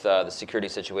concerned with the security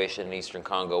situation in Eastern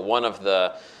Congo. One of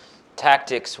the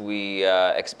tactics we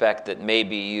expect that may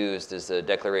be used is the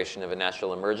declaration of a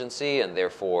national emergency, and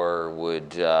therefore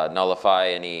would nullify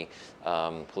any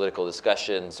political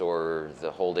discussions or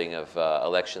the holding of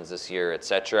elections this year, et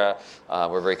cetera.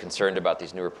 We're very concerned about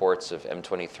these new reports of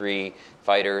M23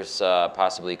 fighters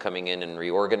possibly coming in and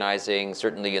reorganizing.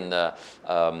 Certainly in the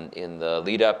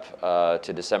lead up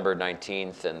to December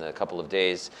 19th and a couple of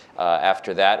days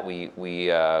after that,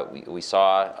 we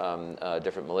saw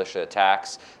different militia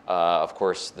attacks. Of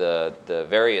course, the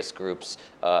various groups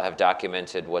have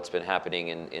documented what's been happening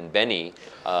in Beni,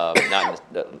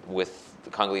 with the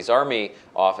Congolese army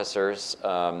officers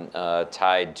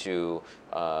tied to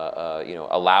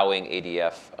allowing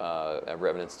ADF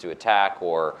remnants to attack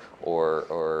or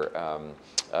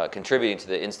contributing to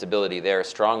the instability there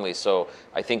strongly. So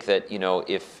I think that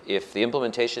if the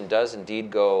implementation does indeed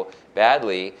go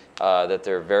badly, that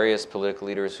there are various political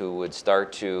leaders who would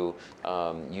start to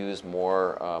use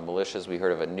more militias. We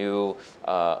heard of a new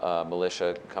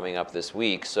militia coming up this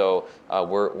week. So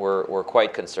we're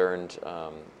quite concerned.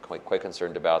 Quite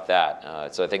concerned about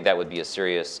that. So I think that would be a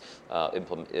serious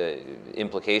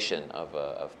implication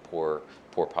of poor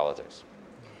politics.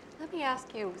 Let me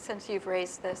ask you, since you've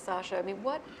raised this, Sasha, I mean,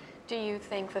 what do you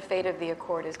think the fate of the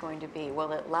accord is going to be?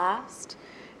 Will it last?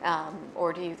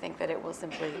 Or do you think that it will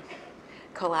simply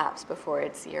collapse before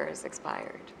its year is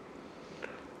expired?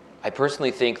 I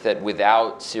personally think that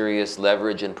without serious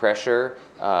leverage and pressure,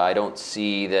 I don't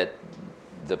see that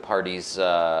the parties,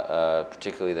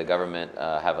 particularly the government,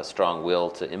 have a strong will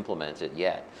to implement it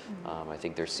yet. I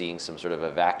think they're seeing some sort of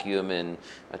a vacuum in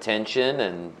attention,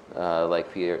 and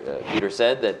like Peter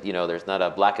said, that there's not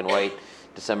a black and white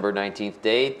December 19th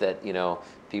date, that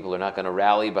people are not going to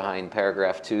rally behind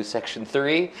paragraph 2, section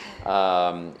 3,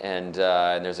 and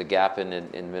there's a gap in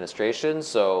administration,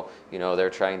 so they're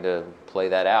trying to play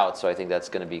that out. So I think that's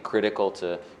going to be critical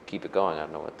to keep it going. I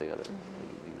don't know what the other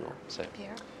you will say.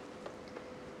 Pierre?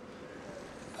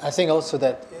 I think also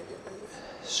that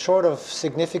short of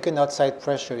significant outside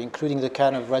pressure, including the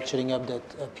kind of ratcheting up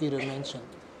that Peter mentioned,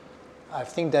 I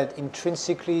think that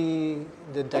intrinsically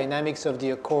the dynamics of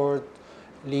the accord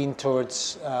lean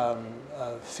towards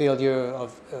failure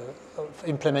of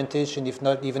implementation, if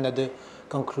not even at the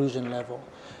conclusion level.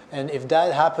 And if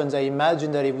that happens, I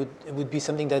imagine that it would be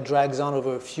something that drags on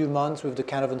over a few months with the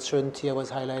kind of uncertainty I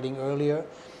was highlighting earlier.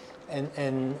 And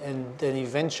then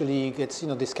eventually gets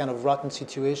this kind of rotten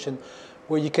situation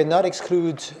where you cannot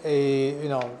exclude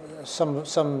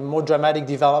some more dramatic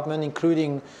development,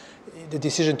 including the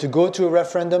decision to go to a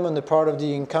referendum on the part of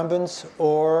the incumbents,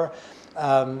 or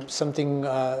something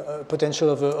potential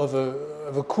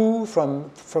of a coup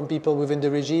from people within the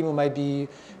regime who might be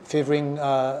favoring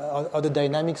other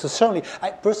dynamics. So certainly,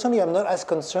 personally, I'm not as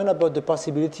concerned about the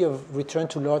possibility of return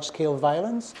to large-scale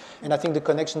violence. And I think the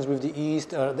connections with the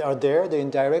East are there. They're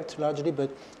indirect largely, but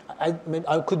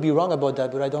I could be wrong about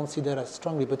that, but I don't see that as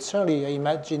strongly. But certainly, I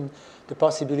imagine the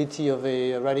possibility of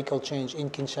a radical change in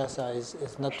Kinshasa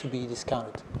is not to be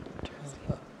discounted.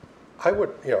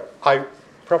 I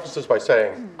preface this by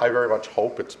saying I very much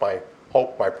hope, it's my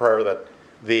hope, my prayer, that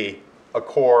the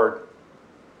accord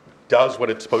does what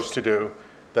it's supposed to do,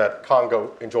 that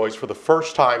Congo enjoys for the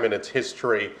first time in its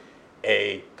history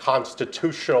a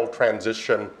constitutional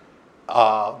transition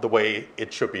the way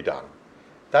it should be done.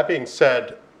 That being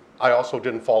said, I also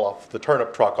didn't fall off the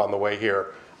turnip truck on the way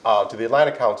here to the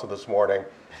Atlantic Council this morning,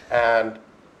 and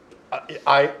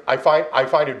I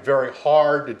find it very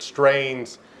hard, it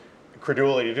strains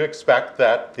credulity to expect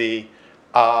that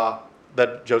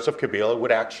that Joseph Kabila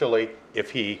would actually,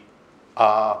 if he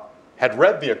had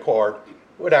read the accord,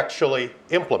 would actually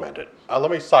implement it.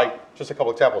 Let me cite just a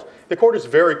couple examples. The accord is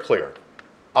very clear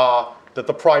that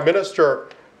the Prime Minister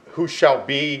who shall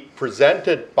be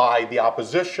presented by the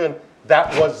opposition,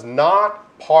 that was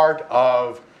not part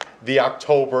of the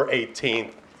October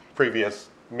 18th previous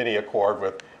mini accord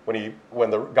with when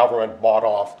the government bought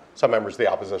off some members of the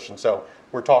opposition. So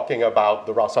we're talking about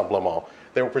the Rassemblement.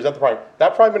 They will present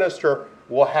that Prime Minister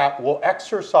will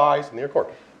exercise in the accord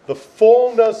the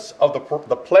fullness of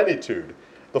the plenitude,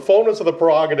 the fullness of the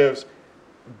prerogatives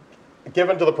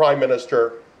given to the Prime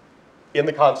Minister in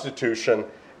the Constitution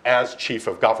as chief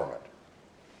of government.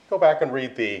 Go back and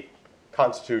read the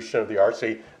Constitution of the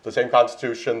RC, the same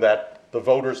Constitution that the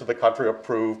voters of the country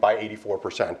approved by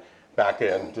 84% back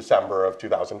in December of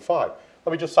 2005.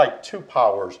 Let me just cite two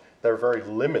powers that are very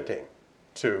limiting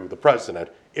to the president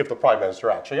if the Prime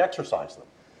Minister actually exercised them.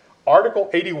 Article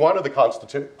 81 of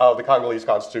the Congolese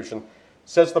Constitution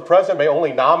says the president may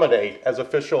only nominate as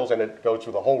officials, and it goes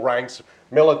through the whole ranks,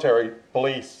 military,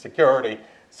 police, security,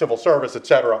 civil service,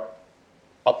 etc.,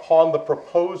 upon the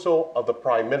proposal of the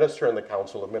Prime Minister and the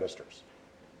Council of Ministers.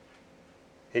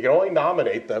 He can only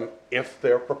nominate them if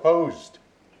they're proposed.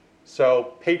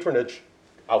 So patronage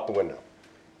out the window.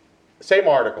 Same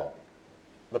article.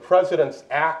 The president's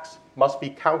acts must be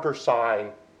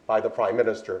countersigned by the Prime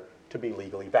Minister to be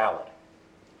legally valid.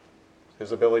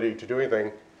 His ability to do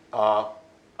anything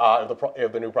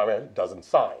if the new Prime Minister doesn't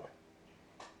sign.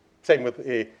 Same with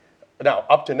now,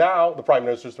 up to now, the Prime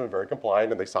Minister's been very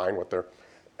compliant and they sign what they're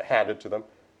handed to them.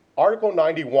 Article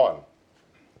 91,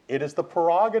 it is the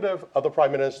prerogative of the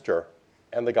Prime Minister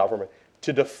and the government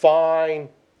to define,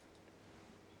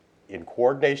 in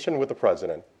coordination with the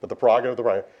President, but the prerogative of the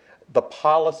Prime, the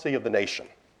policy of the nation.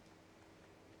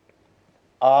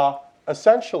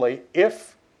 Essentially,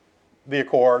 if the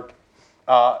accord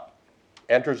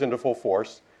enters into full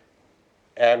force,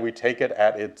 and we take it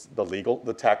at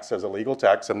the text as a legal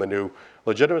text and the new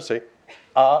legitimacy,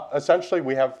 essentially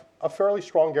we have a fairly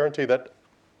strong guarantee that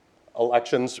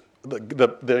elections,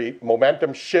 the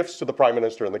momentum shifts to the Prime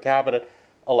Minister and the Cabinet,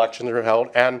 elections are held,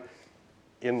 and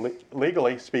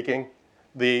legally speaking,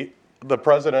 the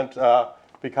President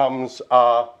becomes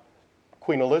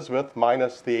Queen Elizabeth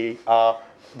minus the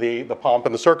pomp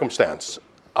and the circumstance.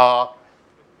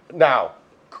 Now,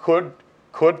 could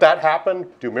that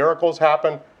happen? Do miracles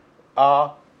happen?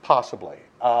 Possibly.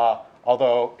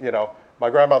 Although,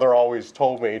 my grandmother always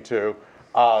told me to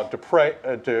pray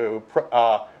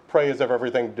as if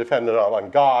everything depended on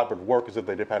God, but work as if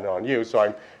they depended on you. So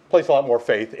I place a lot more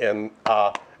faith in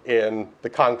the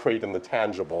concrete and the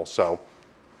tangible. So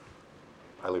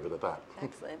I leave it at that.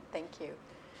 Excellent, thank you.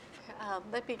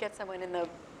 Let me get someone in the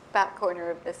back corner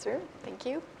of this room. Thank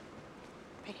you.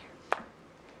 Right here.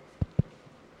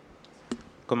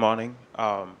 Good morning.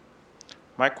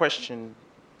 My question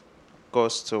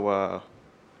goes to, one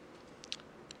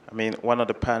of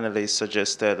the panelists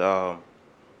suggested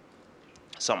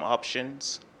some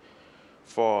options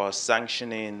for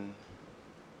sanctioning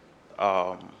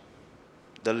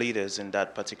the leaders in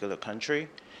that particular country.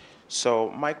 So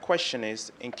my question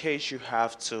is, in case you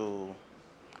have to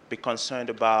be concerned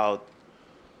about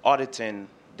auditing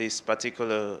these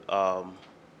particular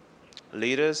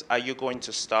leaders, are you going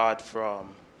to start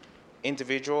from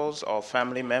individuals or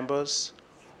family members,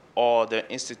 or the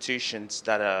institutions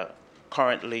that are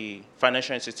currently,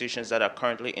 financial institutions that are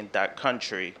currently in that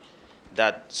country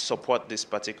that support this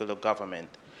particular government?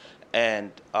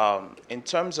 And in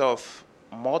terms of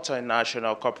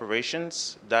multinational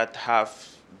corporations that have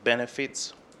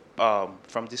benefits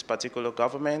from this particular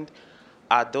government,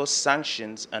 are those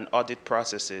sanctions and audit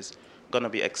processes going to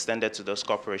be extended to those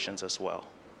corporations as well?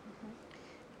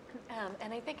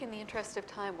 And I think in the interest of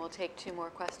time, we'll take two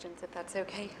more questions, if that's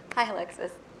okay. Hi,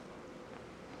 Alexis.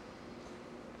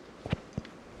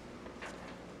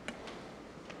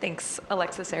 Thanks,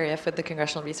 Alexis Aria for the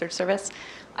Congressional Research Service.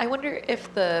 I wonder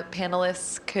if the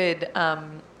panelists could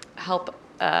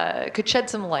could shed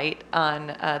some light on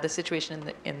the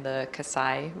situation in the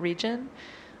Kasai region,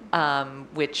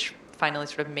 which finally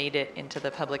sort of made it into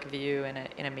the public view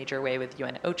in a major way with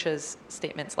UN OCHA's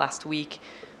statements last week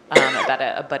about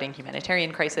a budding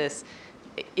humanitarian crisis.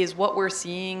 is what we're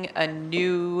seeing a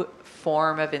new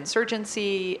form of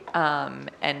insurgency?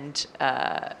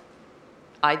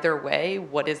 Either way,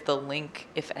 what is the link,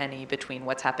 if any, between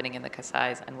what's happening in the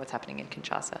Kasais and what's happening in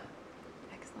Kinshasa?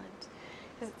 Excellent.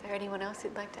 Is there anyone else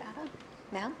who'd like to add on?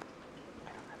 Ma'am?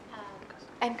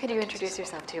 And could you introduce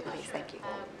yourself too, please? Thank you.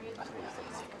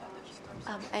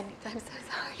 And I'm so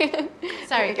sorry. Sorry.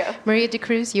 There you go. Maria De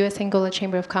Cruz, U.S. Angola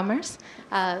Chamber of Commerce.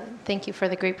 Thank you for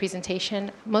the great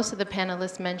presentation. Most of the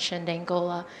panelists mentioned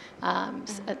Angola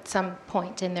at some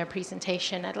point in their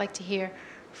presentation. I'd like to hear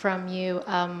from you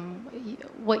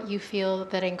what you feel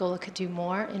that Angola could do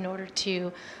more in order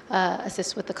to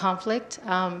assist with the conflict.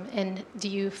 And do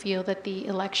you feel that the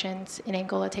elections in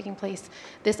Angola taking place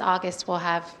this August will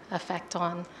have effect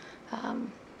on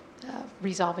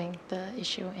resolving the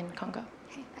issue in Congo?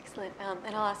 Okay, excellent.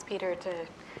 And I'll ask Peter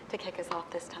to kick us off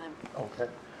this time. Okay.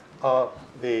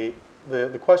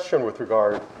 The question with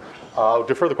regard, I'll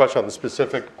defer the question on the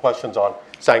specific questions on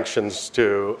sanctions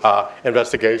to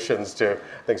investigations to,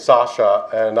 I think Sasha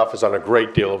and Nuff has done a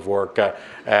great deal of work,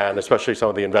 and especially some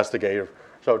of the investigative.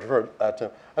 So I'll defer that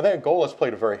to, I think Angola's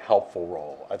played a very helpful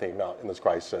role, I think, now in this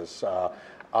crisis.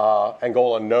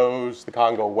 Angola knows the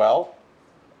Congo well.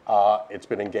 It's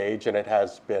been engaged, and it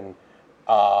has been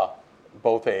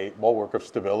both a bulwark of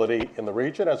stability in the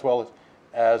region as well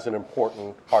as an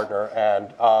important partner.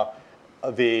 And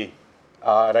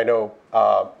and I know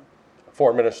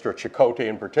Foreign Minister Chakotay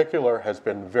in particular has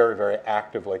been very, very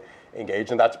actively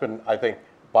engaged, and that's been, I think,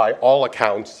 by all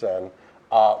accounts, and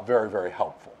very, very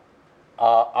helpful.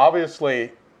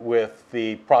 Obviously, with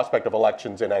the prospect of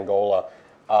elections in Angola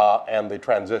and the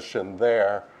transition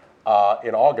there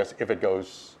in August,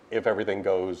 if everything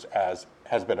goes as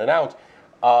has been announced,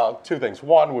 two things.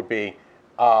 One would be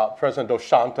President Dos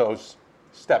Santos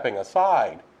stepping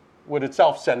aside would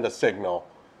itself send a signal,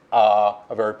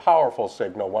 a very powerful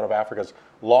signal, one of Africa's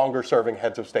longer-serving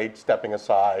heads of state stepping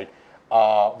aside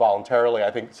voluntarily,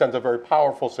 I think sends a very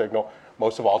powerful signal,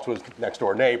 most of all to his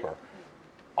next-door neighbor.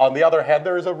 On the other hand,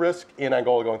 there is a risk in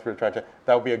Angola going through the transition.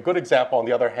 That would be a good example. On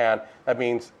the other hand, that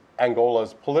means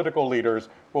Angola's political leaders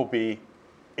will be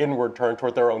inward turned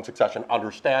toward their own succession,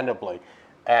 understandably.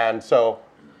 And so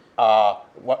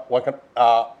one can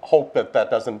hope that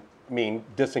that doesn't mean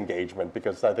disengagement,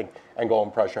 because I think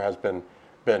Angolan pressure has been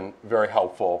very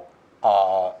helpful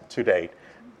to date.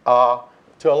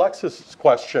 To Alexis's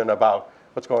question about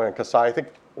what's going on in Kasai, I think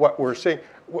what we're seeing,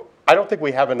 I don't think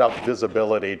we have enough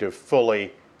visibility to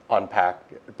fully unpack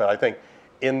it, but I think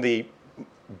in the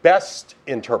best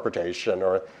interpretation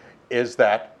is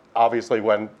that obviously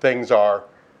when things are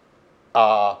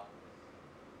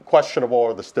questionable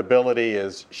or the stability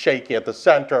is shaky at the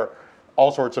center,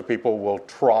 all sorts of people will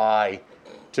try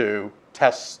to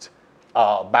test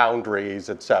boundaries,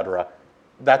 et cetera.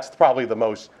 That's probably the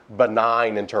most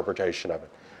benign interpretation of it.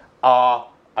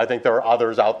 I think there are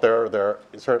others out there. There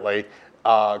certainly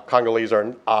Congolese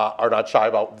are not shy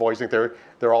about voicing theory.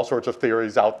 There are all sorts of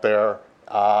theories out there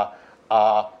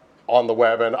on the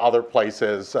web and other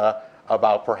places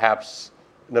about perhaps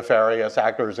nefarious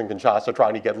actors in Kinshasa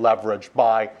trying to get leverage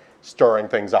by stirring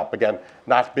things up. Again,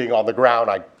 not being on the ground,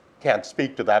 I can't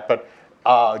speak to that, but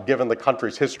given the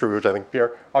country's history, which I think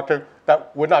Pierre,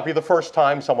 that would not be the first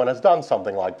time someone has done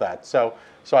something like that. So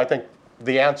I think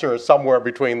the answer is somewhere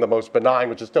between the most benign,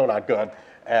 which is still not good,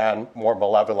 and more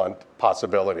malevolent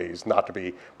possibilities, not to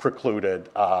be precluded,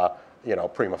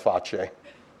 prima facie.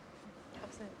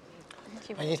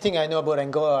 Anything I know about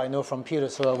Angola, I know from Peter,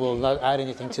 so I will not add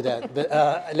anything to that. But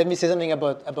let me say something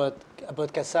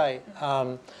about Kasai.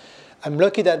 I'm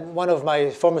lucky that one of my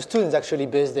former students actually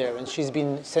based there, and she's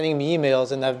been sending me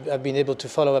emails, and I've been able to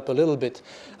follow up a little bit.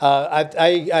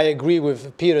 I agree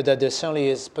with Peter that there certainly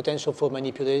is potential for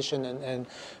manipulation and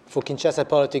for Kinshasa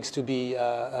politics to be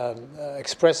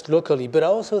expressed locally. But I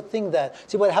also think that,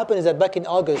 see, what happened is that back in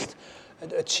August,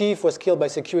 a chief was killed by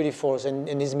security force, and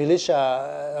his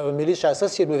militia, a militia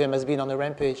associated with him has been on a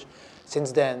rampage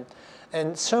since then.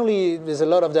 And certainly there's a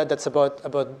lot of that's about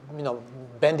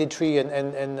banditry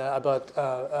and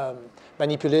about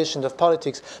manipulation of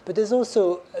politics. But there's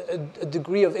also a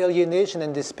degree of alienation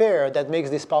and despair that makes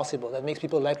this possible, that makes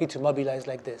people likely to mobilize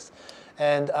like this.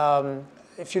 And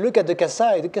if you look at the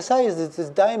Kasai is this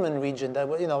diamond region that,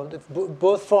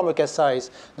 both former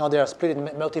Kasais, now they are split in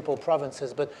multiple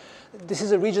provinces, but this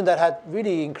is a region that had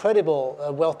really incredible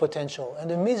wealth potential, and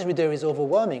the misery there is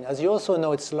overwhelming. As you also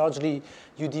know, it's largely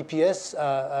UDPS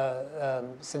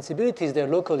sensibilities there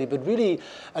locally, but really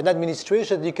an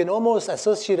administration you can almost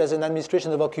associate as an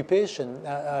administration of occupation,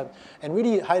 and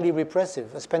really highly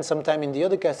repressive. I spent some time in the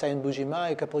other Kasai in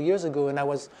Bujima a couple of years ago, and I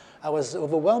was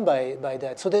overwhelmed by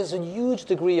that. So there's a huge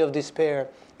degree of despair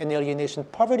and alienation.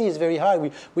 Poverty is very high.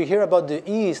 We hear about the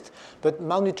East, but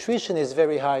malnutrition is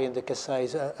very high in the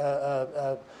Kasais.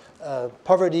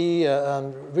 Poverty,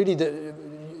 really the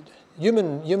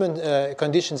human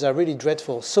conditions are really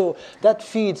dreadful. So that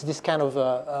feeds this kind of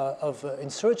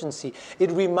insurgency.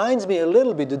 It reminds me a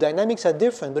little bit, the dynamics are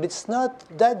different, but it's not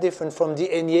that different from the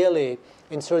Enyele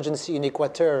insurgency in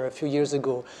Equateur a few years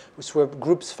ago, which were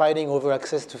groups fighting over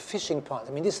access to fishing ponds.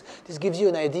 I mean, this gives you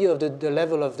an idea of the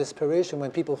level of desperation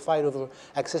when people fight over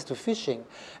access to fishing.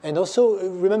 And also,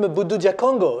 remember Bududia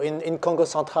Congo in Congo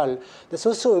Central. There's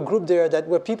also a group there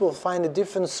where people find a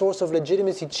different source of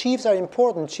legitimacy. Chiefs are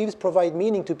important. Chiefs provide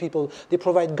meaning to people. They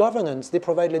provide governance. They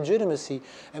provide legitimacy.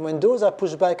 And when those are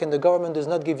pushed back and the government does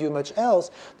not give you much else,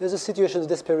 there's a situation of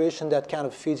desperation that kind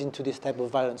of feeds into this type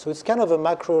of violence. So it's kind of a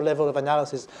macro level of analysis.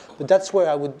 But that's where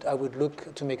I would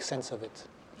look to make sense of it.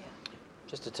 Yeah.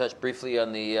 Just to touch briefly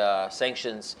on the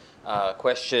sanctions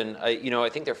question, I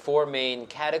think there are four main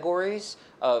categories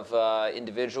of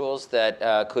individuals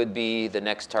that could be the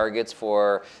next targets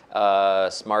for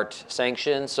smart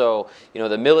sanctions. So,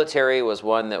 the military was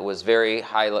one that was very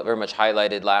much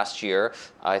highlighted last year.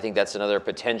 I think that's another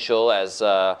potential as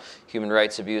human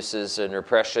rights abuses and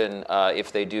repression,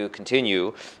 if they do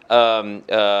continue.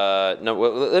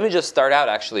 Let me just start out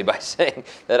actually by saying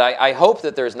that I hope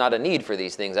that there's not a need for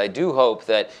these things. I do hope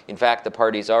that, in fact, the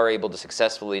parties are able to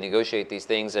successfully negotiate these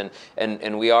things and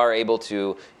we are able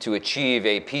to achieve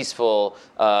a peaceful,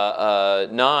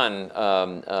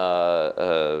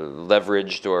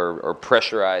 non-leveraged or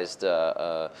pressurized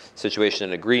situation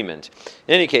and agreement.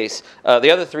 In any case,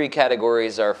 the other three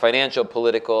categories are financial,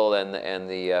 political, and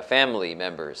the family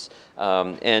members.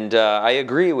 I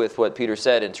agree with what Peter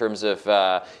said in terms of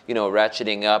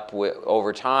ratcheting up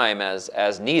over time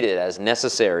as needed, as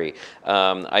necessary.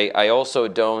 I also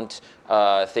don't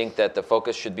think that the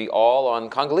focus should be all on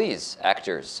Congolese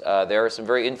actors. There are some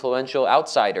very influential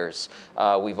outsiders.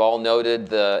 We've all noted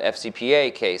the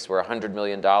FCPA case where $100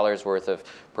 million worth of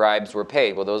bribes were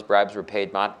paid. Well, those bribes were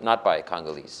paid not by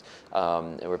Congolese.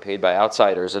 They were paid by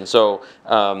outsiders. And so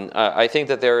I think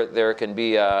that there can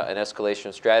be an escalation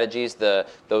of strategies.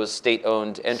 Those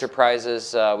state-owned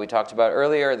enterprises we talked about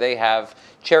earlier, they have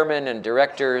chairmen and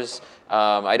directors.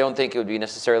 I don't think it would be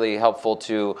necessarily helpful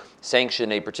to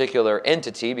sanction a particular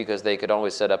entity because they could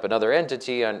always set up another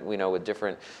entity with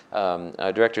different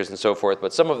directors and so forth.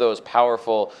 But some of those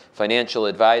powerful financial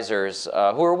advisors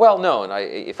who are well known,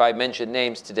 if I mentioned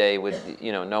names today,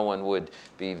 no one would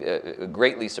be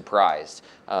greatly surprised.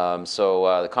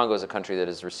 So the Congo is a country that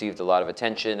has received a lot of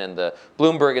attention, and the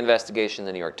Bloomberg investigation,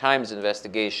 the New York Times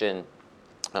investigation,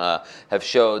 have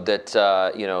showed that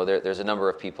there's a number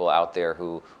of people out there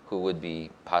who would be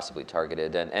possibly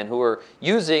targeted and who are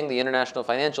using the international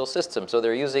financial system. So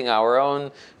they're using our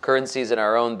own currencies and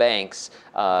our own banks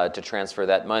to transfer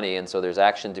that money, and so there's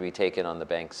action to be taken on the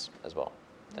banks as well.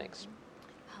 Thanks.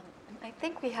 I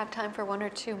think we have time for one or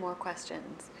two more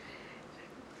questions.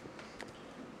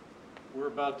 We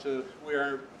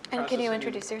are And can you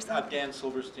introduce yourself? Dan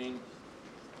Silverstein,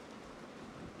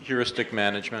 Heuristic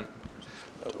Management.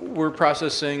 We're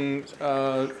processing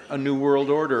a new world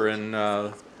order in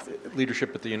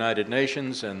leadership at the United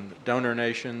Nations and donor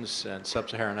nations and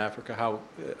sub-Saharan Africa. How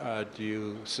do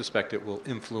you suspect it will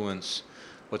influence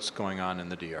what's going on in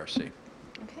the DRC?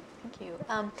 Okay, thank you.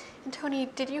 And Tony,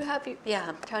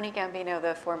 Tony Gambino,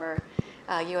 the former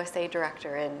USA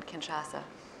director in Kinshasa.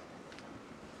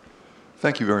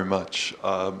 Thank you very much.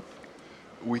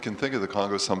 We can think of the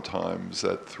Congo sometimes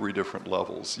at three different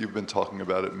levels. You've been talking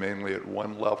about it mainly at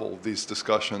one level, these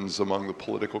discussions among the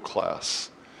political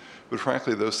class. But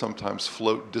frankly, those sometimes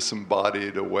float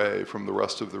disembodied away from the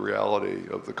rest of the reality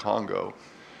of the Congo.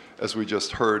 As we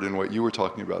just heard in what you were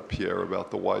talking about, Pierre,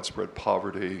 about the widespread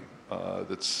poverty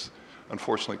that's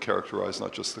unfortunately characterized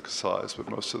not just the Kasais, but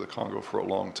most of the Congo for a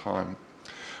long time.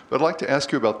 But I'd like to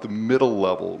ask you about the middle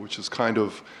level, which is kind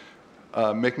of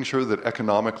making sure that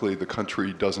economically the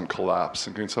country doesn't collapse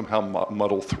and can somehow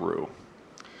muddle through.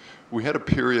 We had a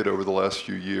period over the last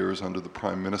few years under the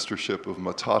prime ministership of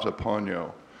Matata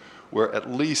Ponyo, where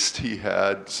at least he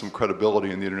had some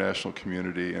credibility in the international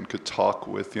community and could talk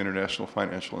with the international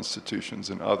financial institutions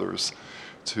and others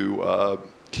to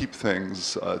keep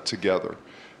things together.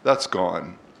 That's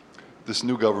gone. this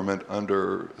new government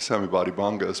under Sami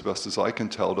Badibanga, as best as I can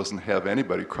tell, doesn't have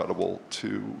anybody credible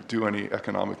to do any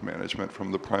economic management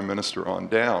from the prime minister on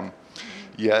down.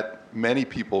 Yet many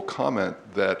people comment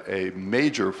that a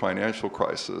major financial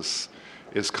crisis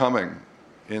is coming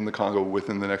in the Congo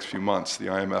within the next few months. The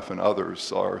IMF and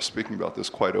others are speaking about this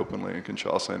quite openly in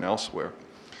Kinshasa and elsewhere.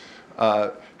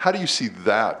 How do you see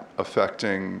that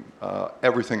affecting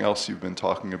everything else you've been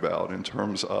talking about in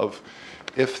terms of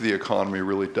if the economy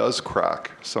really does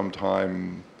crack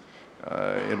sometime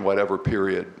in whatever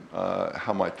period,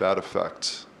 how might that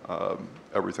affect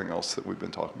everything else that we've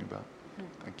been talking about?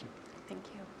 Thank you. Thank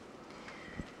you.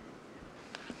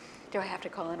 Do I have to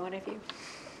call on one of you?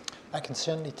 I can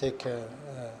certainly take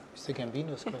Mr.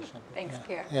 Gambino's question. Thanks, yeah.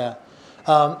 Pierre. Yeah.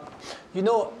 You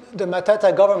know, the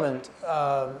Matata government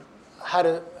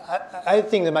I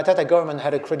think the Matata government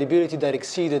had a credibility that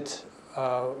exceeded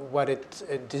what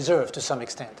it deserved to some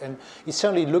extent. And it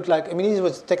certainly looked like, I mean, he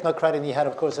was a technocrat and he had,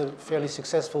 of course, a fairly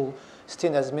successful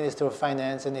stint as Minister of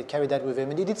Finance, and they carried that with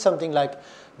him. And he did something like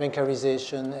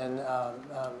bancarization, and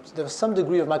there was some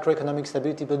degree of macroeconomic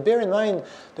stability. But bear in mind,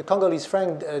 the Congolese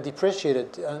franc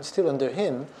depreciated still under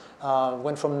him,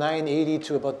 went from 980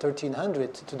 to about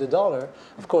 1300 to the dollar.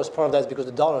 Of course, part of that is because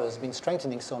the dollar has been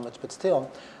strengthening so much, but still.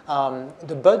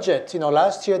 The budget, you know,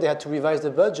 last year they had to revise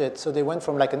the budget, so they went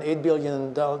from like an $8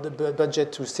 billion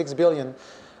budget to $6 billion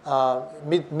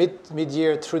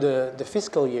mid-year through the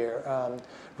fiscal year,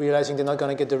 realizing they're not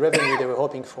going to get the revenue they were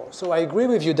hoping for. So I agree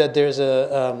with you that there's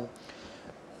a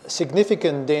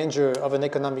significant danger of an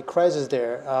economic crisis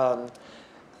there.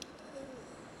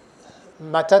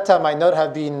 Matata might not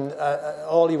have been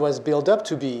all he was built up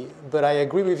to be, but I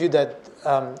agree with you that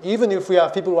even if we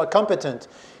have people who are competent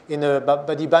in a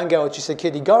Badibanga or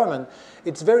Tshisekedi government,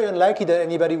 it's very unlikely that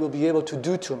anybody will be able to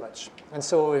do too much. And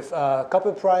so if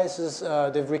copper prices,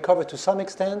 they've recovered to some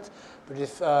extent, but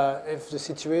if the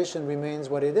situation remains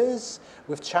what it is,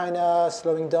 with China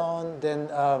slowing down, then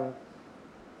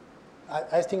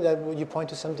I think that you point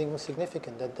to something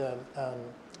significant, that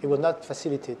it will not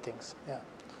facilitate things. Yeah.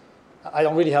 I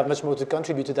don't really have much more to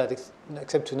contribute to that,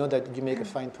 except to know that you make a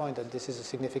fine point that this is a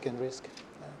significant risk.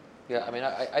 Yeah, I mean,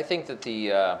 I think that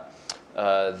the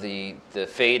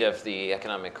fate of the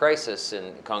economic crisis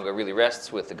in Congo really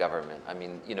rests with the government. I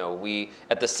mean, you know, we,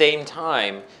 at the same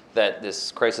time that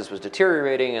this crisis was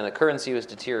deteriorating and the currency was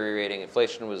deteriorating,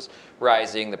 inflation was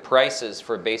rising, the prices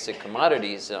for basic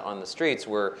commodities on the streets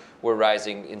were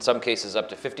rising, in some cases up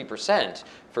to 50%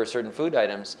 for certain food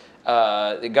items.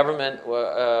 The government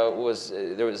there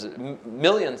was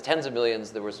millions, tens of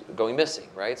millions that was going missing,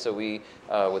 right? So we,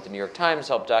 with the New York Times,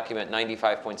 helped document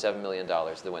 $95.7 million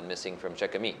that went missing from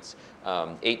Chekamins,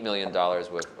 $8 million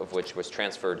of which was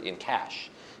transferred in cash.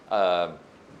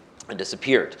 And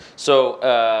disappeared. So,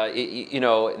 you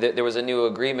know, there was a new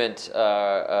agreement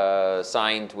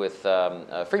signed with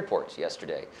Freeport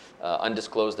yesterday,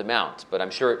 undisclosed amount, but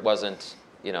I'm sure it wasn't,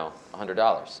 you know,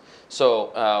 $100.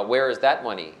 So where is that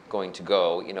money going to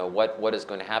go? You know, what is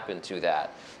going to happen to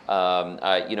that?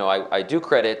 You know, I do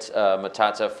credit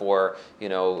Matata for, you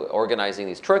know, organizing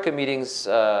these Troika meetings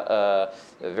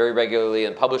very regularly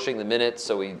and publishing the minutes,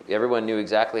 so everyone knew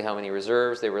exactly how many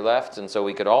reserves they were left, and so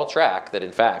we could all track that,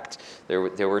 in fact,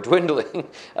 they were dwindling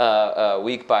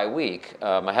week by week.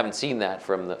 I haven't seen that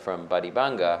from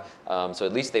Badibanga, so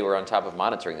at least they were on top of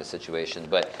monitoring the situation.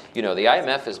 But you know, the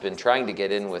IMF has been trying to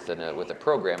get in with a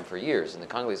program for years, and the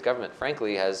Congolese government,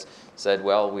 frankly, has said,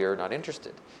 well, we are not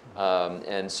interested.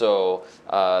 And so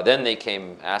then they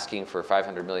came asking for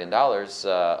 $500 million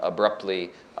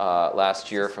abruptly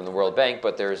last year from the World Bank,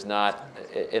 but there's not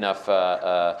enough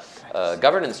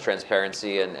governance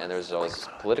transparency, and there's always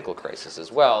political crisis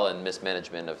as well, and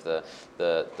mismanagement of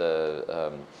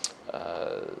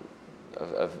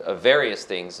of various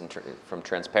things from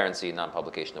transparency,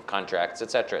 non-publication of contracts, et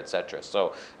cetera, et cetera.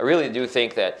 So I really do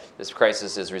think that this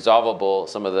crisis is resolvable.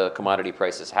 Some of the commodity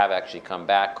prices have actually come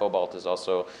back. Cobalt has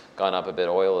also gone up a bit.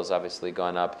 Oil has obviously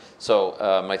gone up. So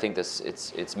I think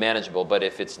it's manageable. But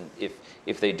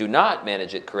if they do not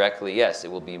manage it correctly, yes,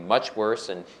 it will be much worse,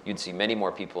 and you'd see many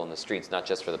more people in the streets, not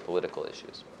just for the political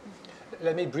issues.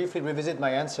 Let me briefly revisit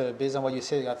my answer based on what you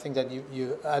said. I think that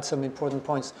you add some important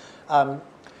points.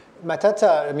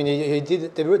 Matata, I mean,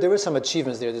 there were some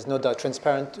achievements there. There's no doubt.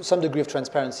 Some degree of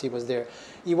transparency was there.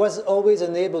 He was always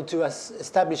unable to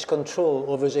establish control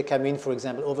over Jekamin, for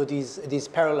example, over these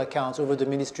parallel accounts, over the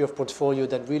Ministry of Portfolio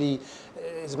that really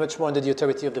is much more under the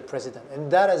authority of the president.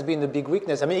 And that has been a big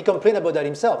weakness. I mean, he complained about that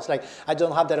himself. It's like, I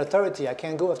don't have that authority. I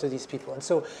can't go after these people. And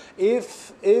so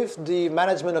if the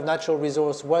management of natural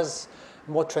resource was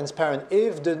more transparent,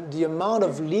 if the amount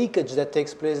of leakage that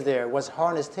takes place there was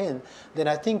harnessed in, then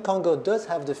I think Congo does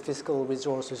have the fiscal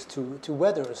resources to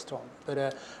weather a storm.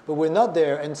 But we're not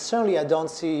there, and certainly I don't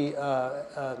see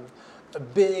a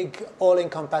big,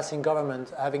 all-encompassing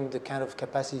government having the kind of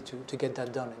capacity to get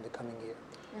that done in the coming year.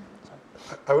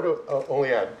 I would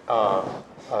only add,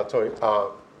 Tony,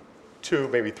 2,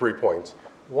 maybe 3 points.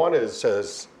 One is,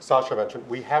 as Sasha mentioned,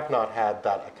 we have not had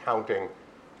that accounting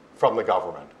from the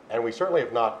government. And we certainly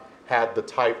have not had the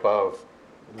type of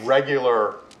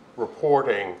regular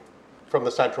reporting from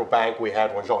the central bank we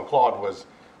had when Jean-Claude was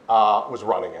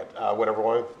running it. Whatever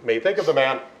one may think of the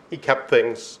man, he kept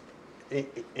things,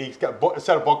 he's got a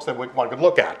set of books that one could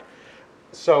look at.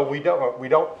 So we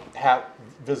don't have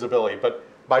visibility. But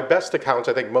by best accounts,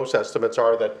 I think most estimates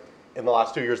are that in the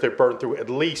last 2 years, they've burned through at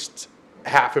least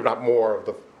half, if not more,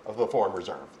 of the foreign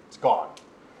reserve. It's gone.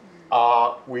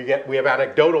 We have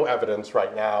anecdotal evidence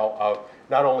right now of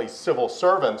not only civil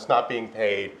servants not being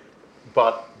paid,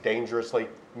 but dangerously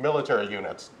military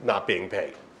units not being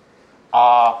paid.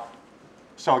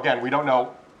 So again, we don't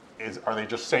know, are they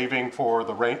just saving for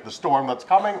the storm that's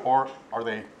coming, or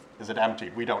is it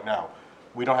empty? We don't know.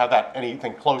 We don't have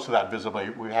anything close to that visibly.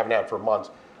 We haven't had for months.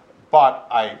 But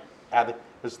I add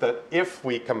is that if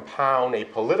we compound a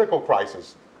political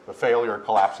crisis, the failure or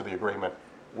collapse of the agreement,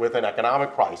 with an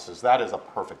economic crisis, that is a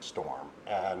perfect storm.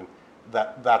 And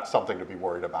that's something to be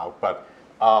worried about. But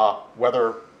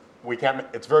whether we can,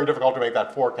 it's very difficult to make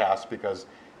that forecast because,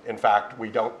 in fact, we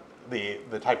don't,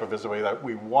 the type of visibility that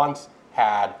we once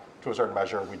had to a certain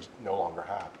measure, we no longer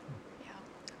have. Yeah,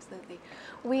 absolutely.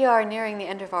 We are nearing the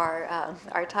end of our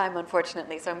time,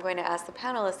 unfortunately, so I'm going to ask the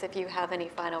panelists if you have any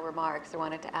final remarks or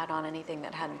wanted to add on anything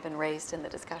that hadn't been raised in the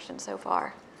discussion so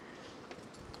far.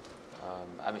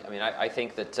 I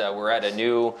think that we're at a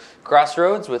new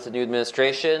crossroads with the new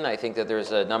administration. I think that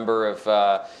there's a number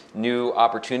of new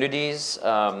opportunities.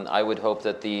 I would hope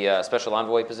that the special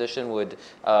envoy position would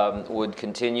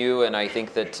continue, and I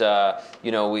think that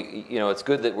it's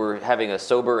good that we're having a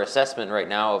sober assessment right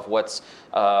now of what's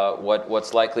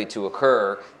likely to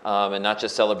occur, and not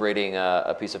just celebrating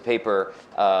a piece of paper.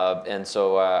 And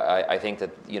so I think that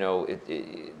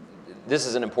this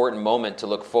is an important moment to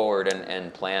look forward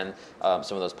and plan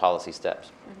some of those policy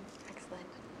steps. Excellent.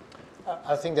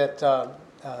 I think that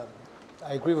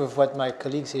I agree with what my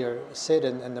colleagues here said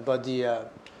and about the.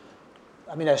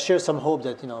 I share some hope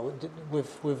that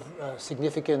with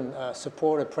significant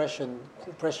support,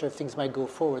 pressure, things might go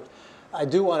forward. I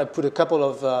do want to put a couple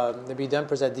of maybe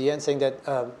dampers at the end, saying that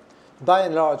by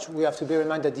and large we have to bear in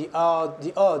mind that the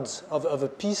odds of a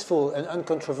peaceful and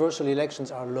uncontroversial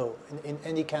elections are low in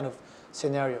any kind of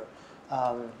scenario.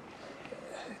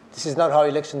 This is not how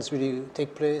elections really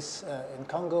take place in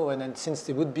Congo, and then since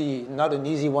it would be not an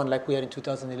easy one like we had in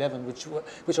 2011,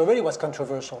 which already was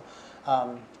controversial,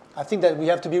 I think that we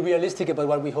have to be realistic about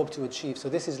what we hope to achieve. So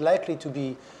this is likely to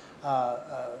be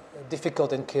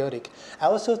difficult and chaotic. I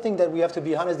also think that we have to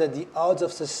be honest that the odds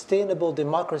of sustainable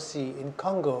democracy in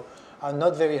Congo are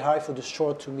not very high for the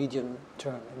short to medium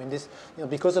term. This,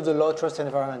 because of the low trust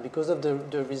environment, because of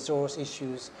the resource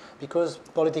issues, because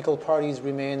political parties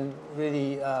remain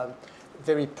really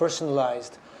very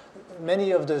personalized,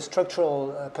 many of the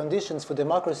structural conditions for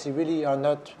democracy really are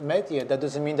not met yet. That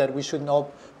doesn't mean that we shouldn't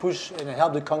all push and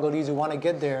help the Congolese who want to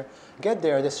get there.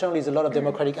 There certainly is a lot of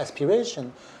democratic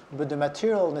aspiration, but the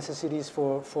material necessities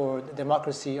for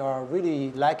democracy are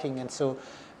really lacking, and so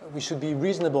we should be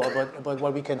reasonable about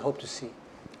what we can hope to see.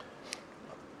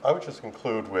 I would just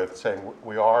conclude with saying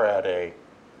we are at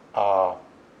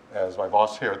as my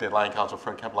boss here at the Atlantic Council,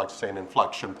 Fred Kemp, likes to say, an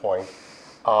inflection point.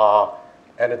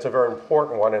 And it's a very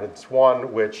important one, and it's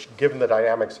one which, given the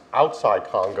dynamics outside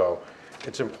Congo,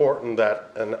 it's important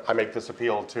that, and I make this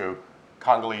appeal to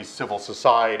Congolese civil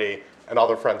society and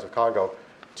other friends of Congo,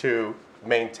 to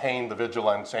maintain the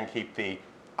vigilance and keep the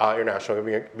international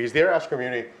community, because the international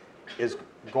community is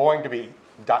going to be,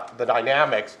 the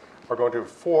dynamics are going to,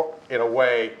 in a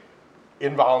way,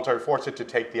 involuntarily force it to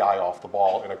take the eye off the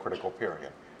ball in a critical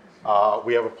period.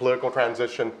 We have a political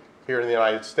transition here in the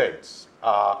United States.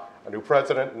 A new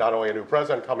president, not only a new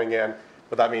president coming in,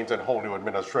 but that means a whole new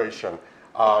administration.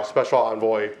 Special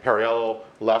Envoy Perriello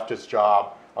left his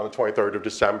job on the 23rd of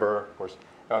December. Of course,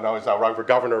 now he's now running for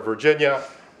governor of Virginia.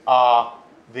 And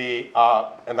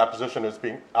that position is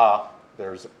being,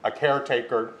 there's a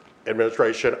caretaker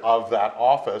administration of that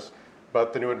office,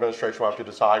 but the new administration will have to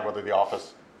decide whether the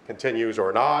office continues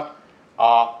or not,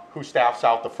 who staffs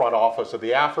out the front office of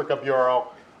the Africa Bureau,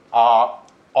 all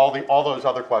those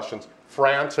other questions.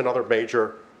 France, another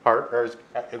major partner, is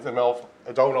in the middle of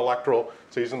its own electoral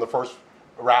season, the first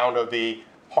round of the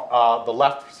the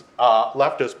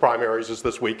leftist primaries is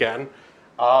this weekend.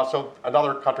 So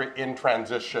another country in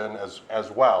transition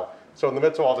as well. So in the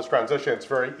midst of all this transition, it's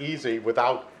very easy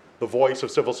without the voice of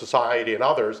civil society and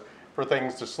others for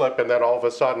things to slip, and then all of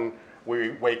a sudden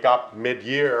we wake up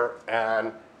mid-year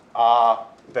and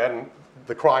then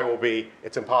the cry will be,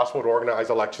 it's impossible to organize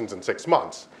elections in 6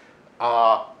 months.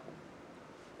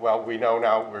 Well, we know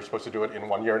now we're supposed to do it in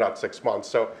 1 year, not 6 months.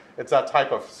 So it's that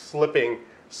type of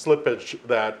slippage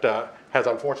that has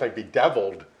unfortunately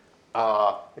bedeviled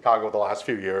the Congo the last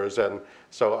few years. And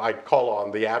so I call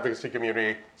on the advocacy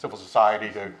community, civil society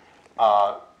to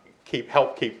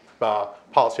help keep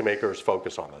policymakers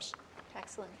focused on this.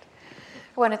 Excellent.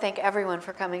 I want to thank everyone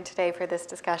for coming today for this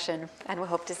discussion, and we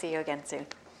hope to see you again soon.